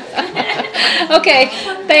reminder. Okay,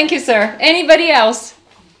 thank you, sir. Anybody else?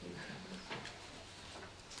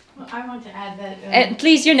 Well, I want to add that...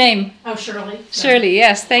 please, your name. Oh, Shirley. Shirley,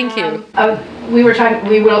 yes, thank you. We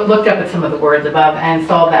looked up at some of the words above and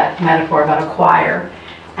saw that metaphor about a choir.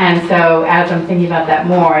 And so as I'm thinking about that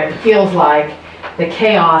more, it feels like the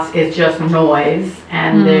chaos is just noise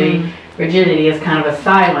and the rigidity is kind of a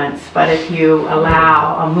silence. But if you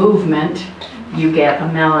allow a movement, you get a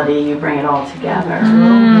melody, you bring it all together.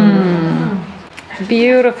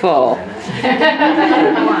 Beautiful.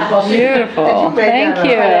 Beautiful. Thank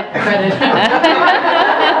you.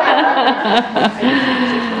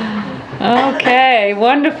 Okay,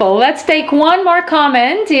 wonderful. Let's take one more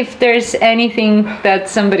comment if there's anything that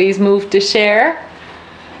somebody's moved to share.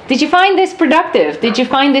 Did you find this productive? Did you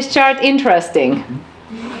find this chart interesting?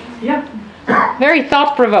 Yeah. Very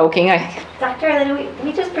thought-provoking. Dr. Elena,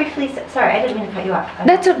 we just briefly, sorry, I didn't mean to cut you off.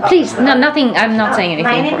 That's please, no, nothing, I'm not saying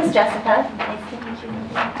anything. My name important. is Jessica. Nice to meet you.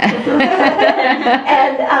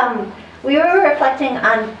 And we were reflecting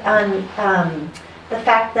on the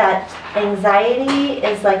fact that anxiety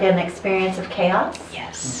is like an experience of chaos.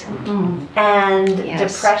 Yes. And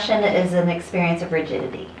depression is an experience of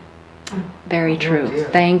rigidity. Very true.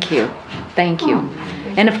 Thank you. Thank you.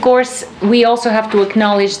 And of course, we also have to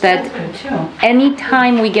acknowledge that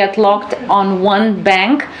anytime we get locked on one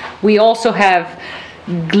bank, we also have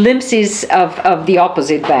glimpses of the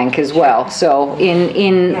opposite bank as well. So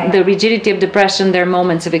in the rigidity of depression, there are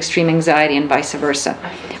moments of extreme anxiety and vice versa.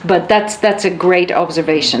 But that's a great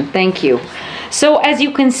observation. Thank you. So as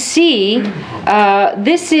you can see,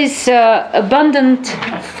 this is abundant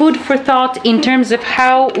food for thought in terms of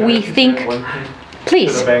how we think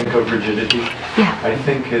Please. To the bank of rigidity. Yeah. I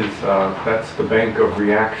think that's the bank of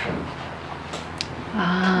reaction.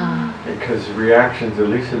 Ah. Because reactions, at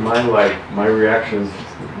least in my life, my reactions,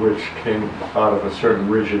 which came out of a certain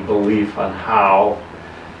rigid belief on how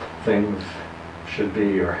things should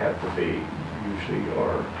be or had to be, usually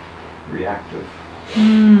are reactive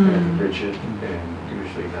and rigid and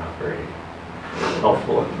usually not very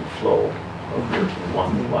helpful in the flow of your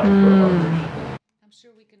one's life or others. I'm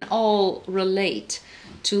sure we can all relate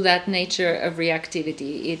to that nature of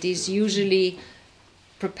reactivity. It is usually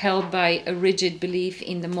propelled by a rigid belief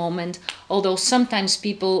in the moment, although sometimes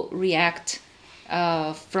people react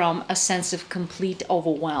from a sense of complete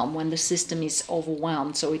overwhelm when the system is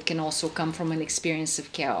overwhelmed. So it can also come from an experience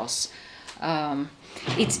of chaos.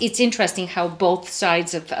 It's interesting how both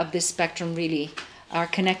sides of this spectrum really are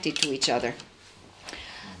connected to each other.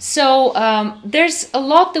 So there's a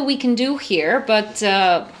lot that we can do here, but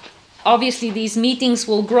obviously these meetings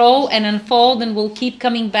will grow and unfold, and we'll keep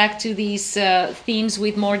coming back to these themes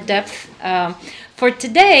with more depth. For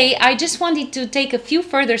today, I just wanted to take a few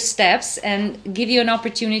further steps and give you an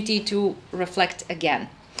opportunity to reflect again.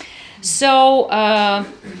 So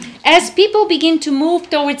as people begin to move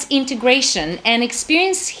towards integration and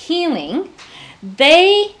experience healing,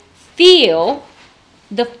 they feel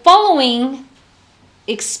the following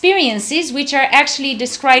experiences, which are actually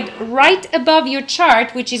described right above your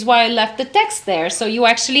chart, which is why I left the text there, so you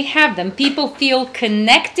actually have them. People feel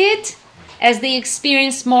connected as they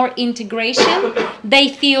experience more integration. They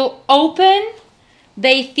feel open.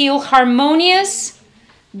 They feel harmonious.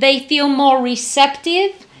 They feel more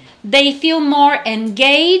receptive. They feel more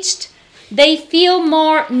engaged. They feel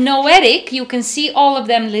more noetic. You can see all of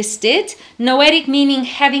them listed. Noetic meaning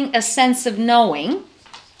having a sense of knowing.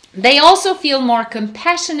 They also feel more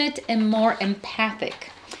compassionate and more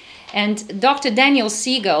empathic. And Dr. Daniel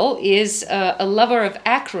Siegel is a lover of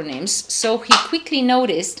acronyms, so he quickly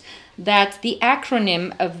noticed that the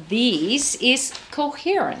acronym of these is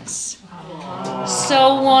coherence.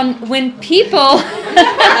 So when people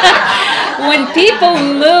when people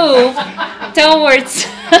move towards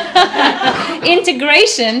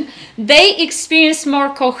integration, they experience more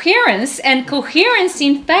coherence, and coherence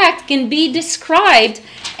in fact can be described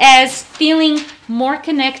as feeling more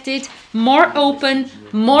connected, more open,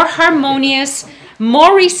 more harmonious,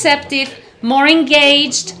 more receptive, more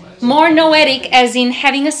engaged, more noetic, as in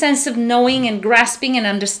having a sense of knowing and grasping and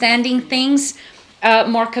understanding things,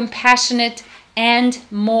 more compassionate, and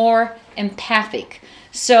more empathic.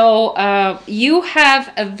 So you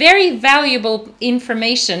have a very valuable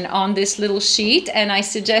information on this little sheet, and I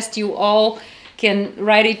suggest you all can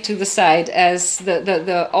write it to the side as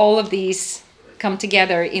all of these come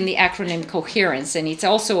together in the acronym coherence, and it's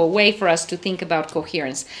also a way for us to think about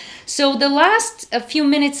coherence. So the last few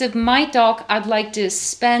minutes of my talk I'd like to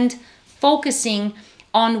spend focusing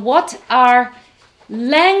on what are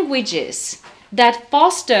languages that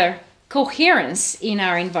foster coherence in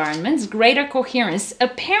our environments, greater coherence.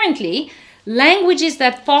 Apparently, languages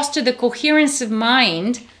that foster the coherence of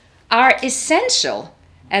mind are essential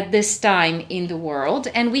at this time in the world,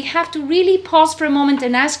 and we have to really pause for a moment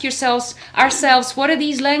and ask ourselves, what are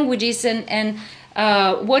these languages, and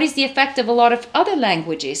what is the effect of a lot of other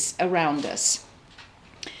languages around us?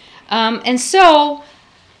 And so,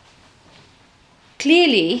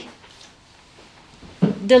 clearly,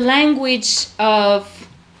 the language of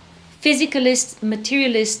physicalist,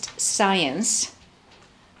 materialist science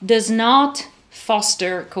does not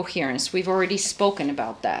foster coherence. We've already spoken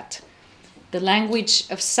about that. The language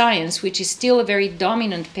of science, which is still a very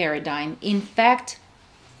dominant paradigm, in fact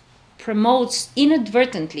promotes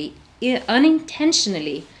inadvertently,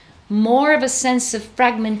 unintentionally, more of a sense of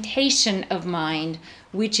fragmentation of mind,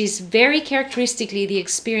 which is very characteristically the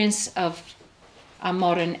experience of our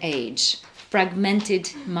modern age,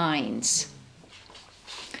 fragmented minds.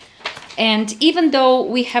 And even though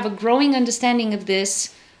we have a growing understanding of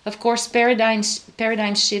this, of course, paradigm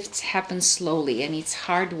shifts happen slowly, and it's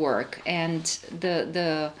hard work. And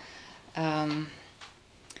the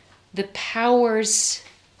powers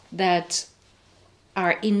that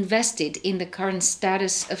are invested in the current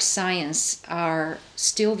status of science are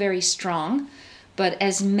still very strong. But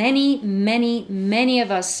as many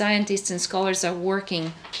of us scientists and scholars are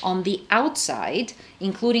working on the outside,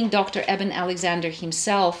 including Dr. Eben Alexander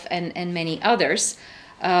himself and many others,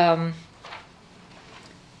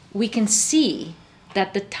 we can see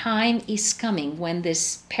that the time is coming when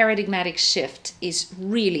this paradigmatic shift is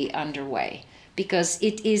really underway, because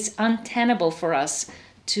it is untenable for us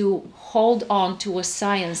to hold on to a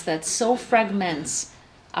science that so fragments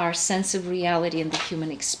our sense of reality and the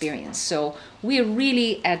human experience. So we're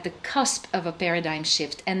really at the cusp of a paradigm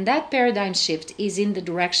shift, and that paradigm shift is in the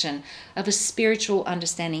direction of a spiritual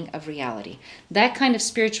understanding of reality. That kind of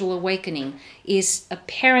spiritual awakening is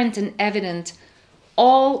apparent and evident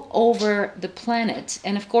all over the planet.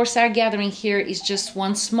 And of course, our gathering here is just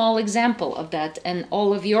one small example of that, and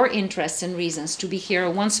all of your interests and reasons to be here are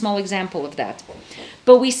one small example of that.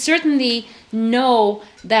 But we certainly know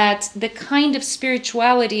that the kind of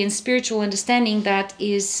spirituality and spiritual understanding that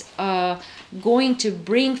is going to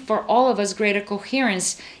bring for all of us greater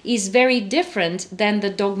coherence is very different than the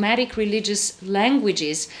dogmatic religious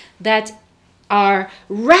languages that are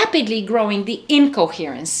rapidly growing the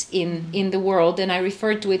incoherence in the world. And I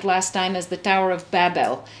referred to it last time as the Tower of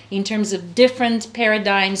Babel, in terms of different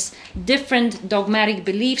paradigms, different dogmatic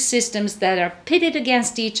belief systems that are pitted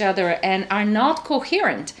against each other and are not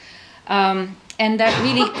coherent, and that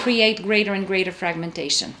really create greater and greater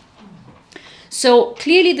fragmentation. So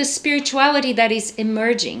clearly the spirituality that is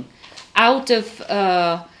emerging out of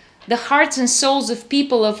the hearts and souls of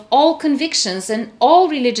people of all convictions and all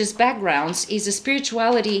religious backgrounds is a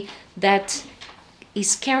spirituality that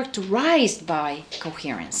is characterized by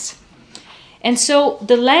coherence. And so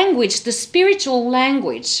the language, the spiritual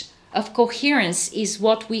language of coherence is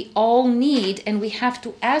what we all need, and we have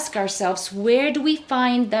to ask ourselves, where do we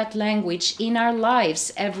find that language in our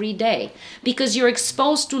lives every day? Because you're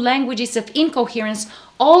exposed to languages of incoherence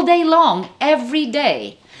all day long, every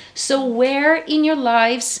day. So where in your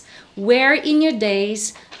lives, where in your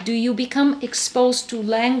days do you become exposed to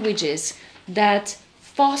languages that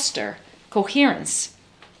foster coherence?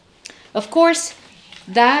 Of course,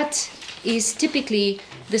 that is typically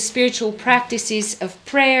the spiritual practices of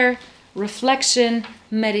prayer, reflection,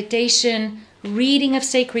 meditation, reading of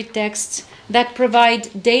sacred texts that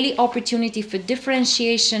provide daily opportunity for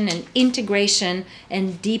differentiation and integration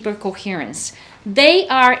and deeper coherence. They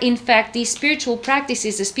are, in fact, these spiritual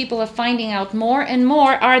practices, as people are finding out more and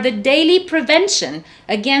more, are the daily prevention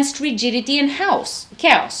against rigidity and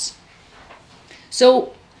chaos.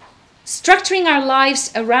 So structuring our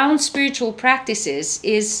lives around spiritual practices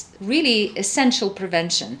is really essential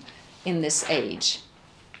prevention in this age.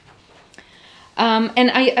 And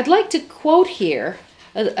I'd like to quote here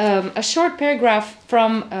a short paragraph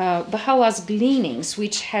from Baha'u'llah's Gleanings,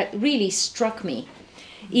 which had really struck me.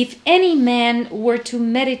 If any man were to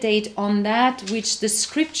meditate on that which the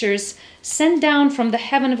scriptures sent down from the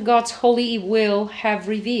heaven of God's holy will have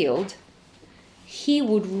revealed, he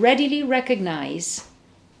would readily recognize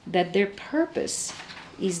that their purpose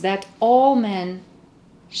is that all men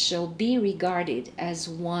shall be regarded as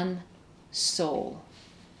one soul.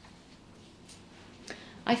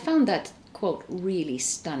 I found that quote really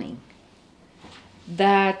stunning.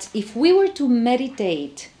 That if we were to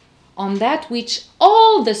meditate on that which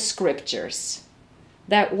all the scriptures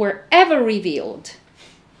that were ever revealed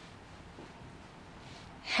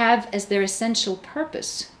have as their essential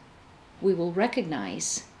purpose, we will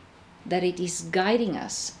recognize that it is guiding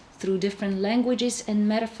us through different languages and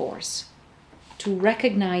metaphors to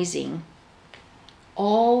recognizing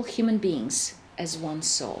all human beings as one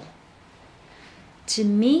soul. To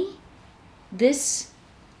me, this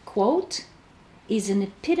quote is an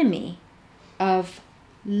epitome of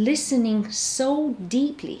listening so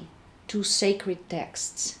deeply to sacred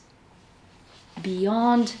texts,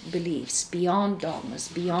 beyond beliefs, beyond dogmas,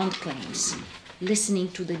 beyond claims, listening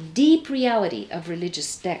to the deep reality of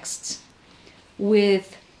religious texts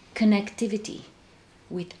with connectivity,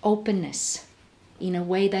 with openness, in a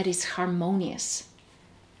way that is harmonious.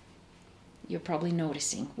 You're probably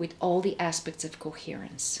noticing, with all the aspects of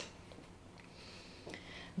coherence.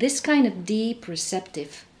 This kind of deep,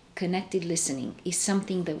 receptive, connected listening is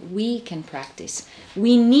something that we can practice.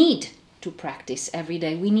 We need to practice every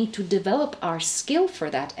day. We need to develop our skill for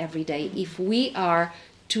that every day if we are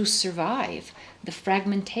to survive the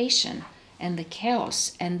fragmentation and the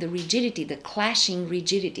chaos and the rigidity, the clashing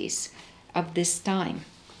rigidities of this time.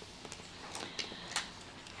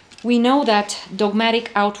 We know that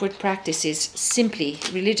dogmatic outward practices, simply,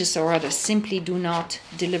 religious or other, simply do not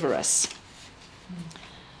deliver us.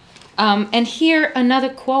 And here another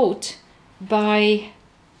quote by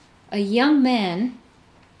a young man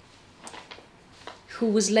who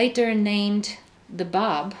was later named the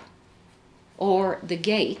Bab, or the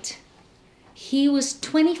Gate. He was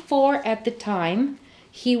 24 at the time.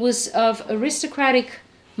 He was of aristocratic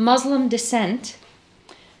Muslim descent,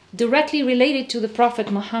 directly related to the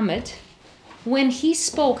Prophet Muhammad, when he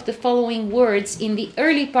spoke the following words in the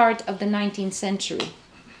early part of the 19th century.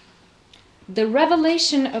 The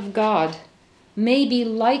revelation of God may be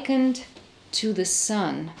likened to the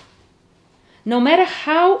sun. no matter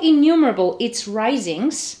how innumerable its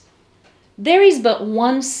risings, there is but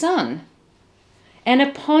one sun, and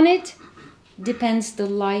upon it depends the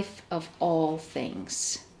life of all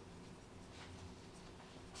things.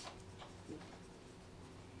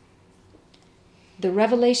 The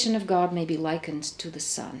revelation of God may be likened to the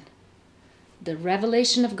sun. The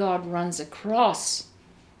revelation of God runs across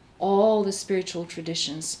all the spiritual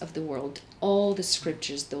traditions of the world, all the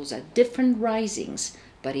scriptures. Those are different risings,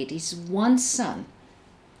 but it is one sun.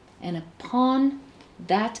 And upon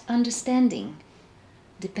that understanding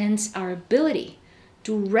depends our ability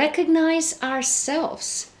to recognize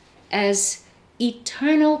ourselves as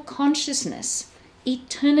eternal consciousness,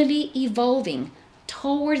 eternally evolving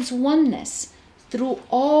towards oneness through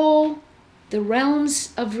all the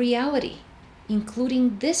realms of reality,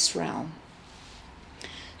 including this realm.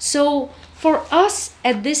 So for us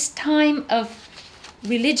at this time of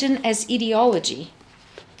religion as ideology,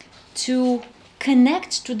 to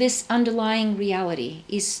connect to this underlying reality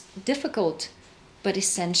is difficult but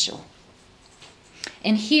essential.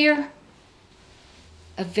 And here,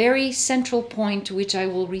 a very central point to which I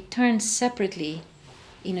will return separately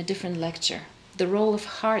in a different lecture, the role of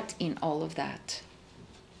heart in all of that.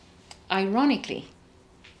 Ironically,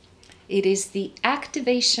 it is the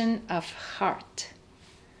activation of heart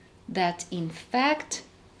that in fact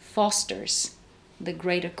fosters the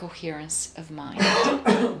greater coherence of mind.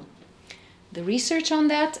 The research on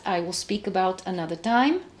that I will speak about another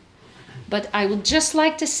time, but I would just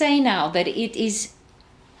like to say now that it is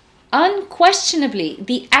unquestionably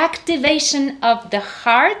the activation of the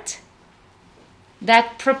heart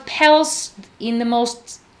that propels in the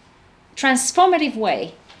most transformative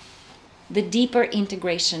way the deeper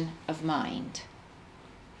integration of mind.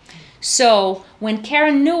 So when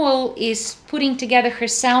Karen Newell is putting together her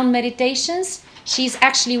sound meditations, she's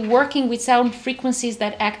actually working with sound frequencies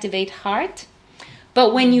that activate heart.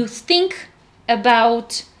 But when you think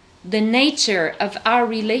about the nature of our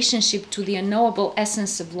relationship to the unknowable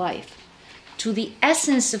essence of life, to the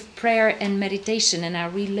essence of prayer and meditation and our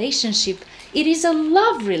relationship, it is a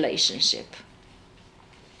love relationship.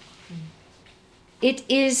 It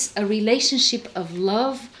is a relationship of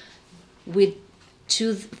love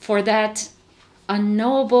for that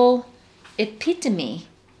unknowable epitome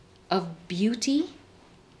of beauty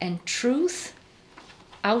and truth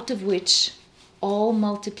out of which all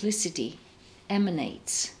multiplicity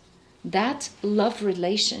emanates. That love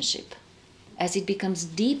relationship, as it becomes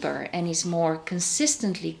deeper and is more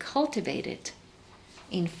consistently cultivated,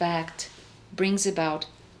 in fact, brings about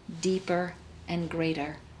deeper and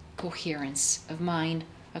greater coherence of mind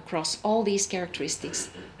across all these characteristics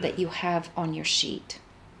that you have on your sheet.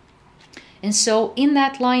 And so in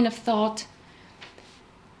that line of thought,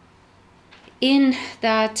 in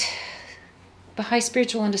that Baha'i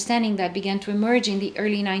spiritual understanding that began to emerge in the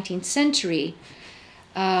early 19th century,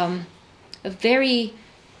 a very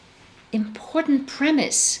important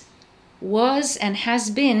premise was and has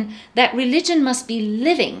been that religion must be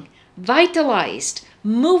living, vitalized,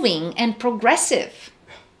 moving, and progressive.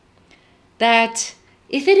 That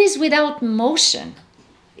if it is without motion,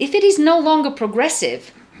 if it is no longer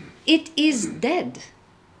progressive, it is dead.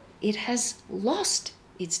 It has lost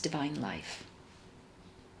its divine life.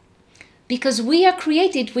 Because we are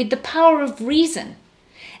created with the power of reason.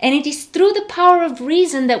 And it is through the power of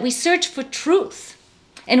reason that we search for truth.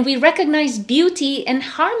 And we recognize beauty and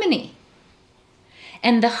harmony.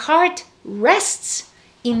 And the heart rests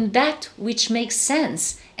in that which makes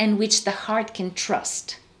sense and which the heart can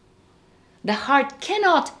trust. The heart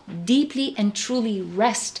cannot deeply and truly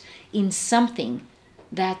rest in something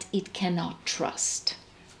that it cannot trust.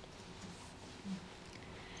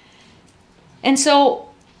 And so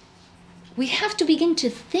we have to begin to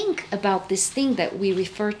think about this thing that we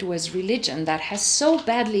refer to as religion that has so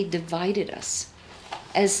badly divided us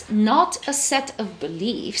as not a set of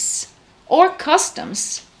beliefs or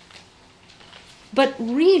customs, but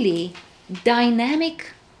really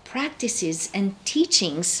dynamic practices and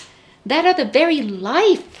teachings that are the very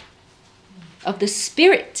life of the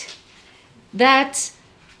spirit that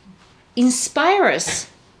inspire us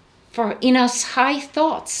in us high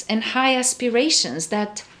thoughts and high aspirations,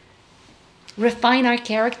 that refine our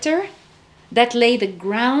character, that lay the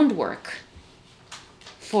groundwork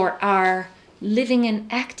for our living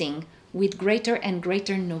and acting with greater and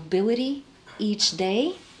greater nobility each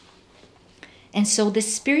day. And so the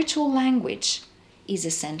spiritual language is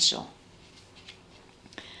essential.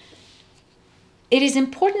 It is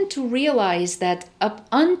important to realize that up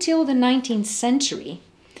until the 19th century,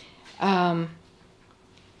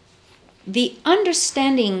 the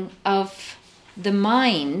understanding of the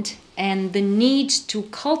mind and the need to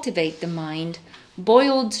cultivate the mind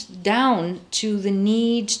boiled down to the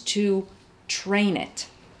need to train it.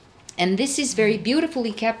 And this is very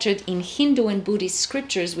beautifully captured in Hindu and Buddhist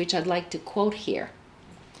scriptures, which I'd like to quote here.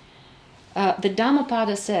 The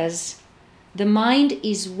Dhammapada says, "The mind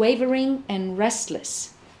is wavering and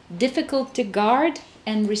restless, difficult to guard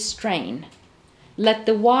and restrain. Let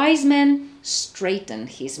the wise man straighten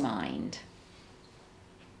his mind."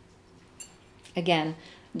 Again,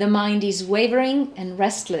 the mind is wavering and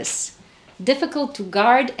restless, difficult to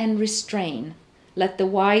guard and restrain. Let the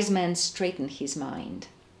wise man straighten his mind.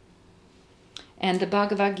 And the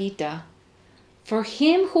Bhagavad Gita, "For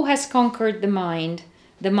him who has conquered the mind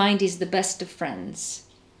is the best of friends.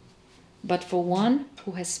 But for one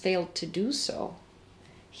who has failed to do so,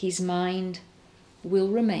 his mind will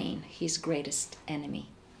remain his greatest enemy."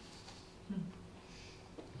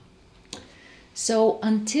 So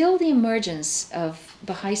until the emergence of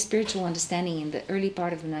Baha'i spiritual understanding in the early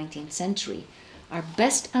part of the 19th century, our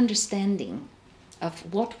best understanding of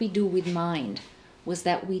what we do with mind was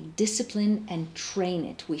that we discipline and train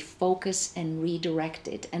it, we focus and redirect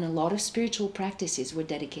it. And a lot of spiritual practices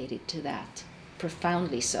were dedicated to that,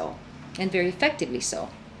 profoundly so, and very effectively so.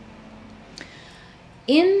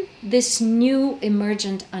 In this new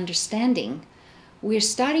emergent understanding, we're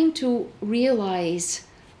starting to realize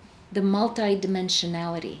the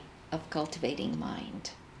multidimensionality of cultivating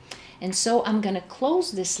mind. And so I'm going to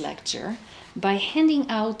close this lecture by handing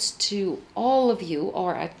out to all of you,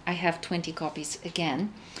 or I have 20 copies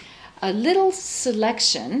again, a little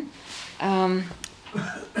selection.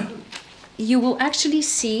 You will actually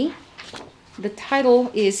see the title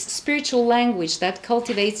is Spiritual Language That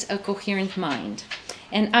Cultivates a Coherent Mind.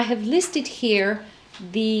 And I have listed here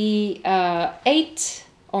the 8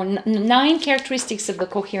 or 9 characteristics of the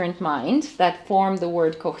coherent mind that form the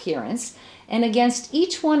word coherence. And against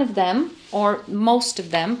each one of them, or most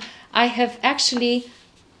of them, I have actually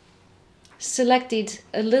selected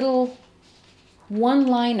a little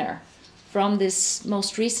one-liner from this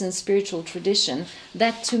most recent spiritual tradition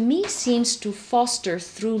that to me seems to foster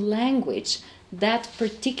through language that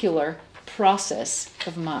particular process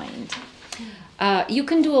of mind. You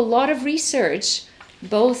can do a lot of research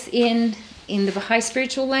both in the Baha'i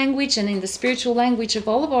spiritual language and in the spiritual language of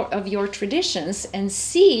all of your traditions and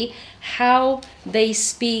see how they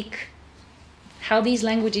speak, how these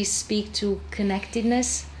languages speak to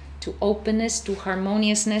connectedness, to openness, to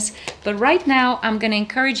harmoniousness. But right now, I'm going to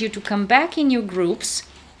encourage you to come back in your groups,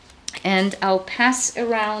 and I'll pass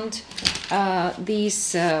around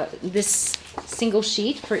this single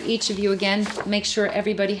sheet for each of you again. Make sure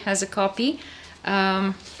everybody has a copy.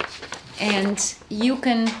 And you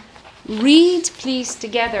can read, please,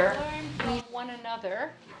 together with one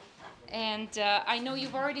another. And I know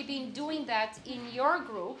you've already been doing that in your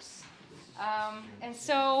groups. And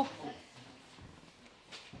so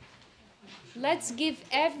let's give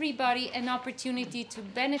everybody an opportunity to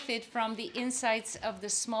benefit from the insights of the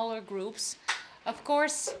smaller groups. Of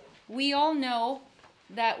course, we all know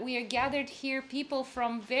that we are gathered here, people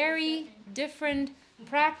from very different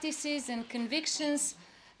practices and convictions.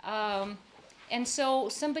 And so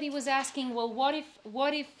somebody was asking, well, what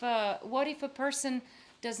if a person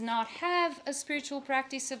does not have a spiritual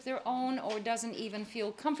practice of their own, or doesn't even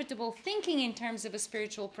feel comfortable thinking in terms of a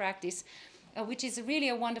spiritual practice, which is really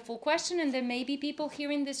a wonderful question. And there may be people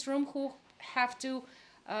here in this room who have to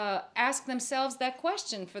ask themselves that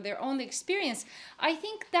question for their own experience. I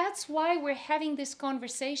think that's why we're having this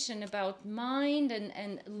conversation about mind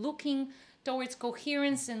and looking towards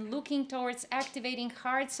coherence and looking towards activating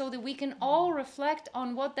heart, so that we can all reflect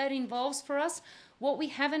on what that involves for us, what we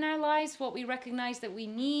have in our lives, what we recognize that we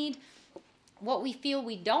need, what we feel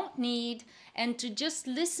we don't need, and to just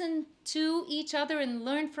listen to each other and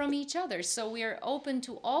learn from each other. So we are open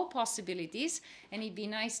to all possibilities, and it'd be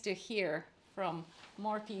nice to hear from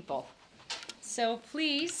more people. So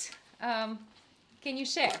please, can you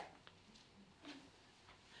share?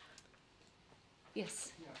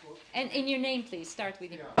 Yes. And in your name, please, start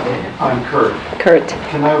with you. I'm Kurt. Kurt.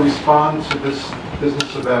 Can I respond to this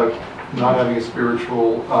business about not having a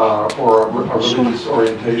spiritual or a religious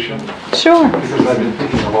orientation? Sure. Because I've been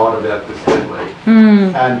thinking a lot about this lately.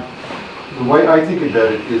 And the way I think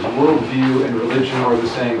about it is worldview and religion are the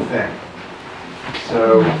same thing.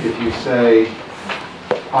 So if you say,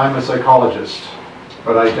 I'm a psychologist,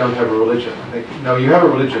 but I don't have a religion. I think, no, you have a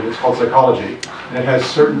religion, it's called psychology, and it has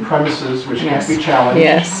certain premises which can't be challenged.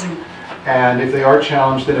 Yes. And if they are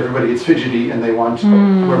challenged, then everybody gets fidgety and they want,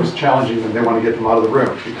 whoever's challenging them, they want to get them out of the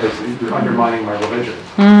room because you're undermining my religion.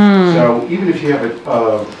 So even if you have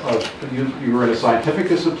you were in a scientific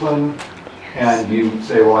discipline, and you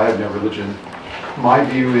say, well, I have no religion. My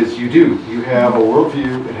view is you do. You have a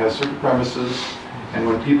worldview, it has certain premises, and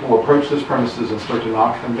when people approach those premises and start to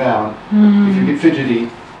knock them down, if you get fidgety,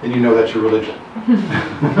 then you know that's your religion.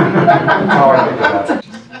 That's how I think about it.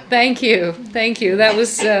 Thank you, thank you. That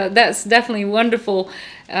was that's definitely wonderful,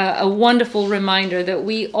 a wonderful reminder that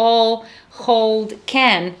we all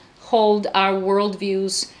can hold our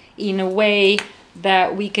worldviews in a way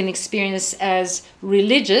that we can experience as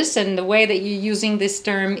religious, and the way that you're using this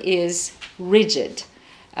term is rigid.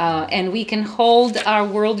 And we can hold our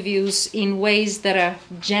worldviews in ways that are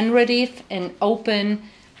generative and open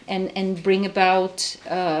and bring about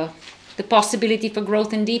the possibility for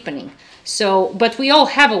growth and deepening. So, but we all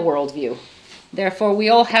have a worldview. Therefore, we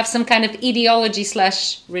all have some kind of ideology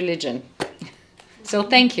 / religion. So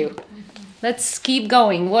thank you. Let's keep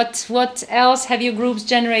going. What else have your groups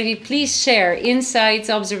generated? Please share insights,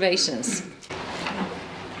 observations.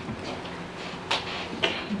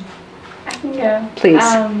 I can go. Please.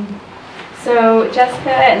 So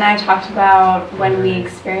Jessica and I talked about when we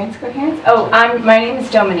experience coherence. Oh, my name is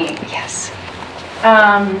Dominique. Yes.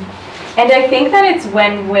 And I think that it's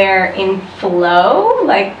when we're in flow,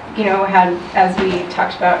 like, you know, as we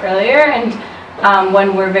talked about earlier, and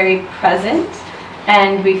when we're very present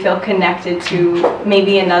and we feel connected to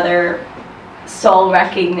maybe another soul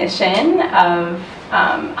recognition of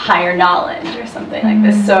higher knowledge or something like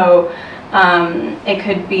this. So it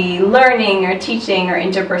could be learning or teaching or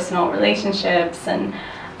interpersonal relationships, and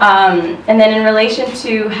then in relation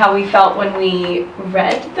to how we felt when we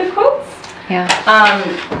read the quotes. Yeah.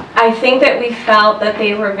 I think that we felt that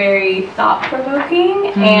they were very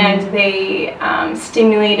thought-provoking, and they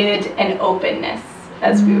stimulated an openness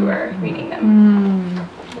as we were reading them.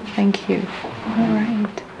 Thank you. All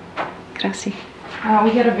right. Grazie.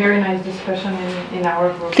 We had a very nice discussion in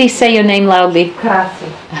our group. Please say your name loudly.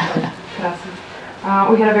 Grazie. Grazie.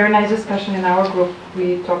 We had a very nice discussion in our group.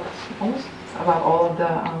 We talked almost about all of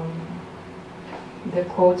the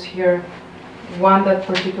quotes here. One that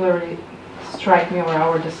particularly struck me, or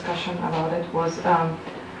our discussion about it, was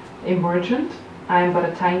emergent. I am but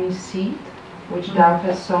a tiny seed which thou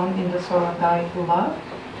hast sown in the soil of thy love.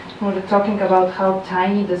 We're talking about how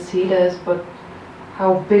tiny the seed is, but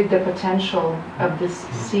how big the potential of this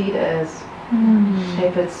seed is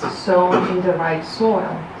if it's sown in the right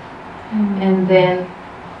soil. And then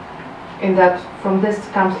from this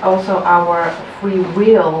comes also our free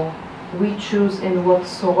will. We choose in what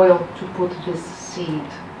soil to put this seed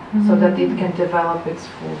so that it can develop its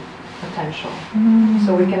full potential.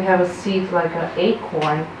 So we can have a seed like an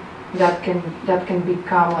acorn that can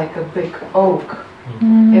become like a big oak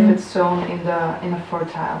if it's sown in a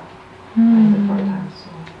fertile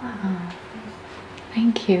soil.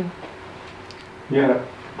 Thank you. Yeah,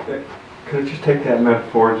 could I just take that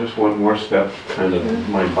metaphor just one more step, kind of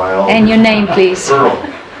my biology. And your name, please. Earl.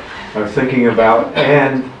 I was thinking about,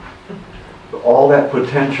 and all that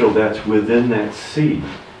potential that's within that seed,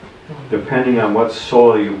 depending on what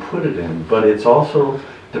soil you put it in, but it's also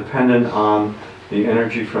dependent on the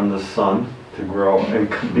energy from the sun to grow, and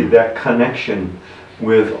be that connection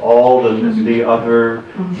with all the other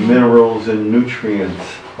minerals and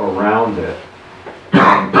nutrients around it,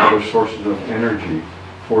 and other sources of energy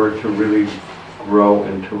for it to really grow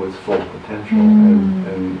into its full potential.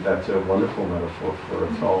 And that's a wonderful metaphor for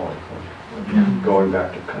us all, I think. Going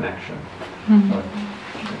back to connection.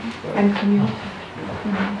 And community.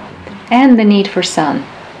 And the need for sun.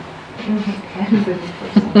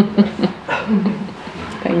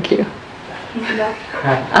 Thank you.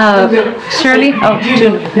 Shirley? Oh,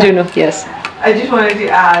 Juno, yes. I just wanted to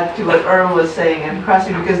add to what Earl was saying, and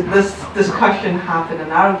Krasi, because this discussion happened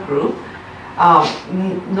in our group.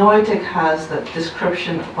 Noetic has the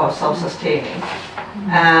description of self-sustaining,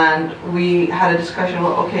 and we had a discussion,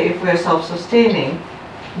 well, okay, if we are self-sustaining,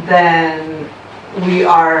 then we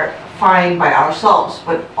are fine by ourselves,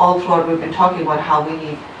 but all throughout we've been talking about how we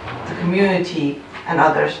need the community and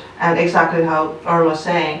others, and exactly how Earl was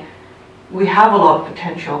saying, we have a lot of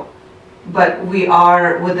potential, but we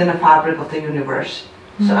are within a fabric of the universe.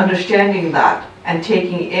 So understanding that and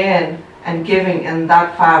taking in and giving in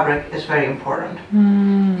that fabric is very important.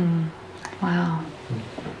 Wow.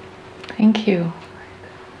 Thank you.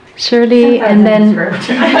 Shirley, and then John.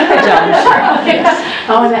 I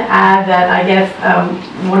want to add that I guess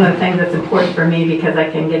one of the things that's important for me, because I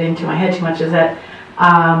can get into my head too much, is that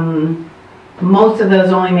most of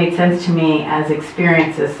those only made sense to me as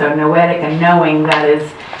experiences. So noetic and knowing, that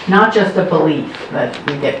is not just a belief that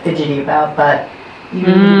you get fidgety about, but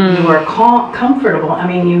you are comfortable. I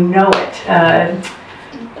mean, you know it.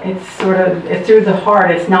 it's sort of it's through the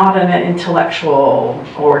heart. It's not an intellectual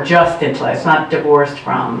or just intellect. It's not divorced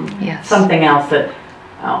from something else that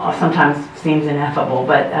sometimes seems ineffable.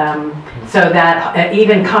 But so that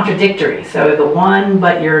even contradictory. So the one,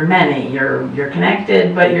 but you're many. You're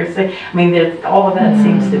connected, but you're. I mean, all of that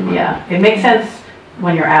seems to be. It makes sense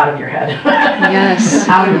when you're out of your head. Yes.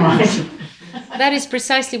 Out of your mind. That is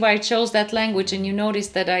precisely why I chose that language, and you notice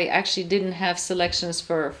that I actually didn't have selections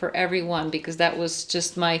for everyone, because that was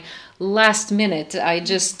just my last minute.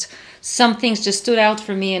 Some things just stood out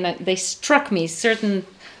for me, and they struck me. Certain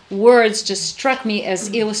words just struck me as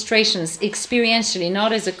illustrations, experientially,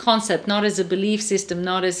 not as a concept, not as a belief system,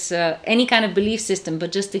 not as any kind of belief system,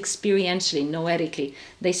 but just experientially, noetically.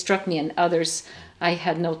 They struck me, and others I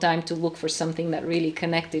had no time to look for something that really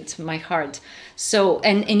connected to my heart. So,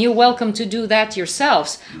 and you're welcome to do that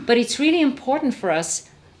yourselves. But it's really important for us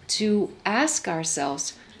to ask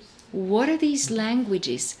ourselves, what are these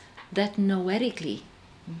languages that noetically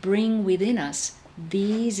bring within us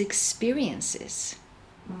these experiences?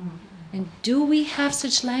 And do we have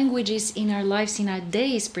such languages in our lives, in our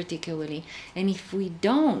days particularly? And if we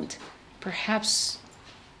don't, perhaps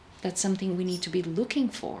that's something we need to be looking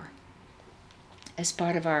for as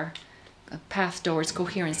part of our path towards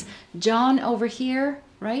coherence. John over here,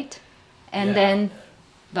 right? And then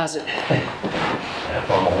Vasu.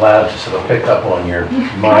 If I'm allowed to sort of pick up on your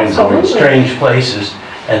minds going strange places,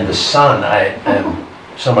 and the sun, I am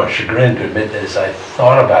somewhat chagrined to admit that as I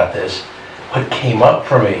thought about this, what came up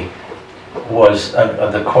for me was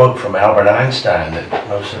the quote from Albert Einstein that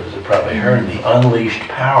most of us have probably heard: the unleashed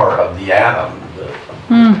power of the atom, the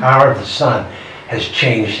power of the sun, has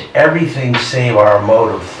changed everything save our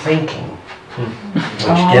mode of thinking, which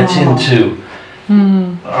gets into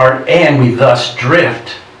and we thus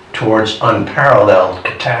drift towards unparalleled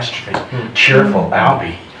catastrophe. Cheerful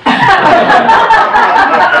Albie.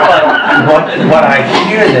 But what I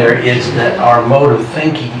hear there is that our mode of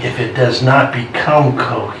thinking, if it does not become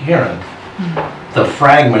coherent, the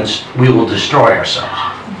fragments, we will destroy ourselves.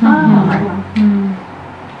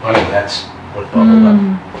 I think that's what bubbled up.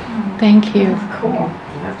 Thank you. That's cool.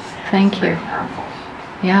 Thank you.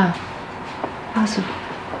 Yeah. Awesome.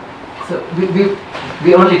 So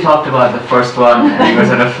we only talked about the first one, and we were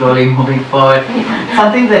sort of slowly moving forward.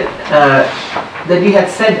 Something that that we had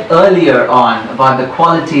said earlier on about the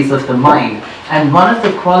qualities of the mind, and one of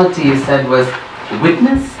the qualities you said was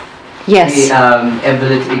witness. Yes. The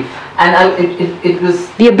ability, and it was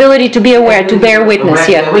the ability to be aware, to bear witness.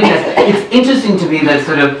 Yeah. It's interesting to me that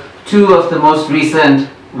sort of two of the most recent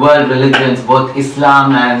world religions, both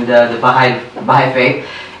Islam and the Baha'i faith,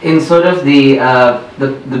 in sort of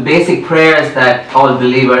the basic prayers that all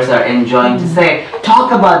believers are enjoined to say,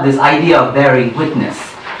 talk about this idea of bearing witness.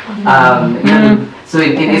 So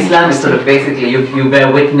in Islam, it's sort of basically you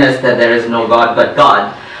bear witness that there is no God but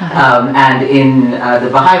God. And in the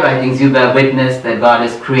Baha'i writings, you bear witness that God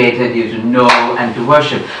has created you to know and to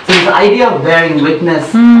worship. So this idea of bearing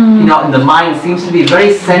witness, you know, in the mind seems to be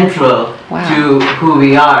very central to who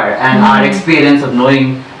we are and our experience of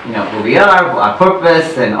knowing, you know, who we are, our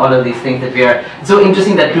purpose, and all of these things that we are. It's so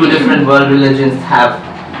interesting that two different world religions have,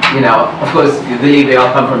 you know, of course, if you believe they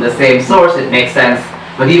all come from the same source, it makes sense.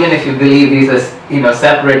 But even if you believe these as, you know,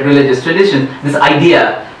 separate religious traditions, this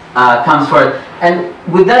idea comes forth. And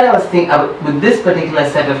with that, I was thinking, with this particular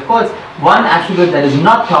set of quotes, one attribute that is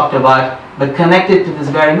not talked about but connected to this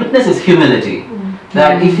bearing witness is humility.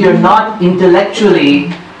 That if you're not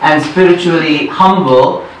intellectually and spiritually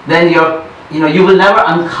humble, then you will never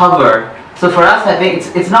uncover. So for us, I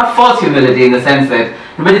think it's not false humility in the sense that,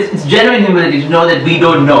 but it's genuine humility to know that we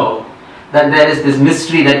don't know, that there is this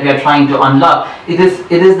mystery that we are trying to unlock. It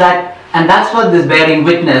is that, and that's what this bearing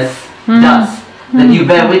witness does. That you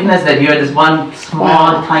bear witness that you're this one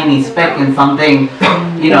small, tiny speck in something,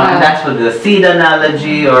 you know, and that's what the seed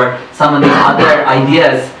analogy or some of the other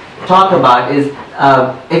ideas talk about is,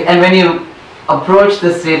 and when you approach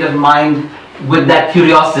the state of mind with that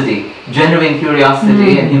curiosity, genuine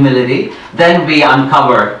curiosity and humility, then we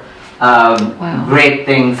uncover great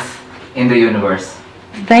things in the universe.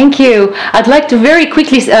 Thank you. I'd like to very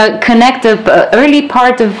quickly connect the early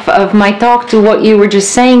part of my talk to what you were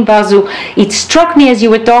just saying, Basu. It struck me as you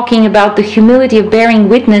were talking about the humility of bearing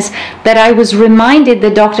witness that I was reminded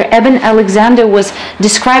that Dr. Eben Alexander was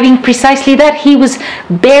describing precisely that. He was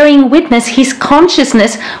bearing witness, his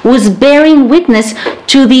consciousness was bearing witness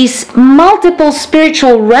to these multiple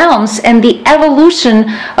spiritual realms and the evolution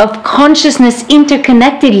of consciousness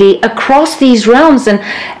interconnectedly across these realms. And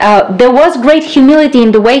there was great humility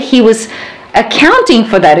in the way he was accounting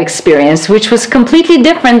for that experience, which was completely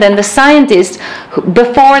different than the scientist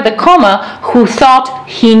before the coma who thought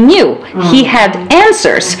he knew. He had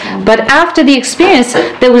answers. But after the experience,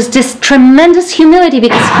 there was this tremendous humility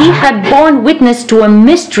because he had borne witness to a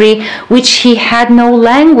mystery which he had no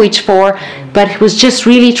language for, but was just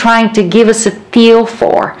really trying to give us a feel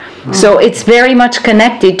for. So it's very much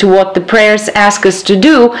connected to what the prayers ask us to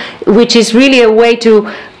do, which is really a way to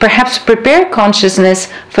perhaps prepare consciousness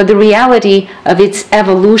for the reality of its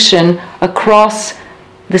evolution across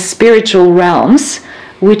the spiritual realms,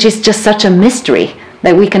 which is just such a mystery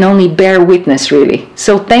that we can only bear witness, really.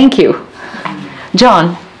 So thank you.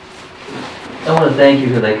 John? I want to thank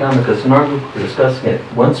you for that comment, because in our group we're discussing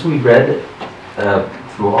it. Once we read it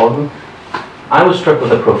through all of them, I was struck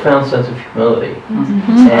with a profound sense of humility.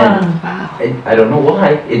 And I don't know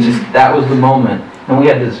why, it just, that was the moment. And we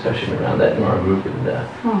had a discussion around that in our group, and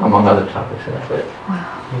among other topics in it. But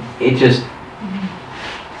it just,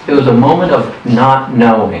 it was a moment of not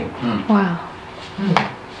knowing. Wow.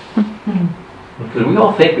 Because we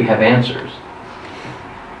all think we have answers.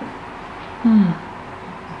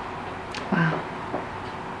 Wow.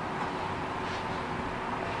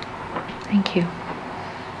 Thank you.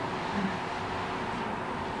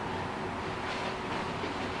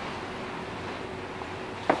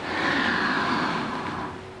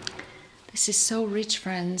 This is so rich,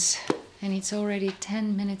 friends, and it's already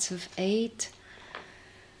 10 minutes of 8.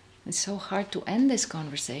 It's so hard to end this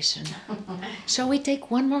conversation. Shall we take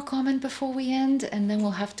one more comment before we end, and then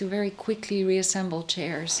we'll have to very quickly reassemble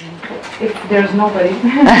chairs? If there's nobody,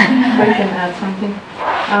 I can add something.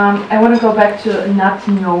 I want to go back to not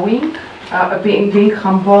knowing, being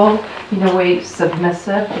humble, in a way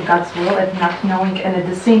submissive to God's will, and not knowing, and at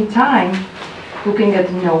the same time looking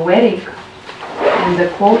at noetic. In the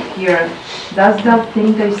quote here, dost thou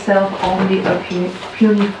think thyself only a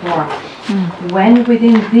puny form, when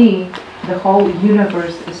within thee the whole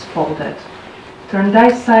universe is folded? Turn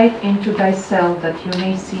thy sight into thyself, that you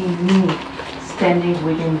may see me standing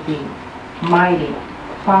within thee, mighty,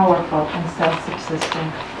 powerful, and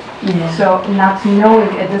self-subsisting. So not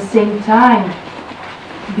knowing, at the same time,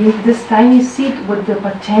 being this tiny seed with the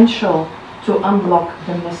potential to unlock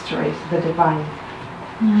the mysteries, the divine.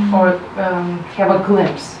 Or have a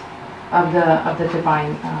glimpse of the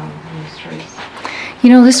divine mysteries.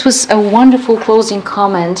 You know, this was a wonderful closing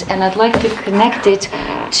comment, and I'd like to connect it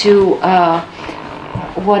to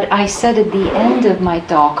what I said at the end of my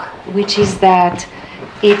talk, which is that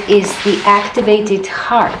it is the activated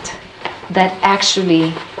heart that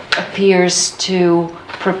actually appears to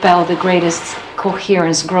propel the greatest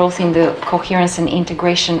coherence, growth in the coherence and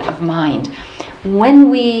integration of mind. When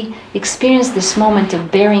we experience this moment of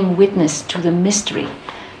bearing witness to the mystery,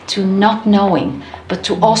 to not knowing, but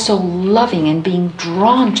to also loving and being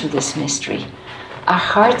drawn to this mystery, our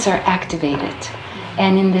hearts are activated.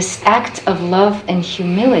 And in this act of love and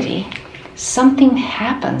humility, something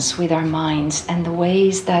happens with our minds and the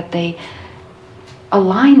ways that they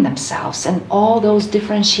align themselves, and all those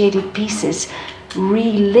differentiated pieces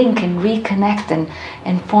re-link and reconnect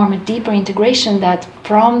and form a deeper integration, that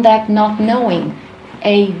from that not knowing,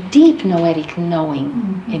 a deep noetic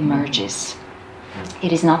knowing emerges.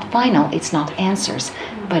 It is not final, it's not answers,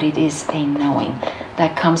 but it is a knowing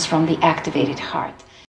that comes from the activated heart.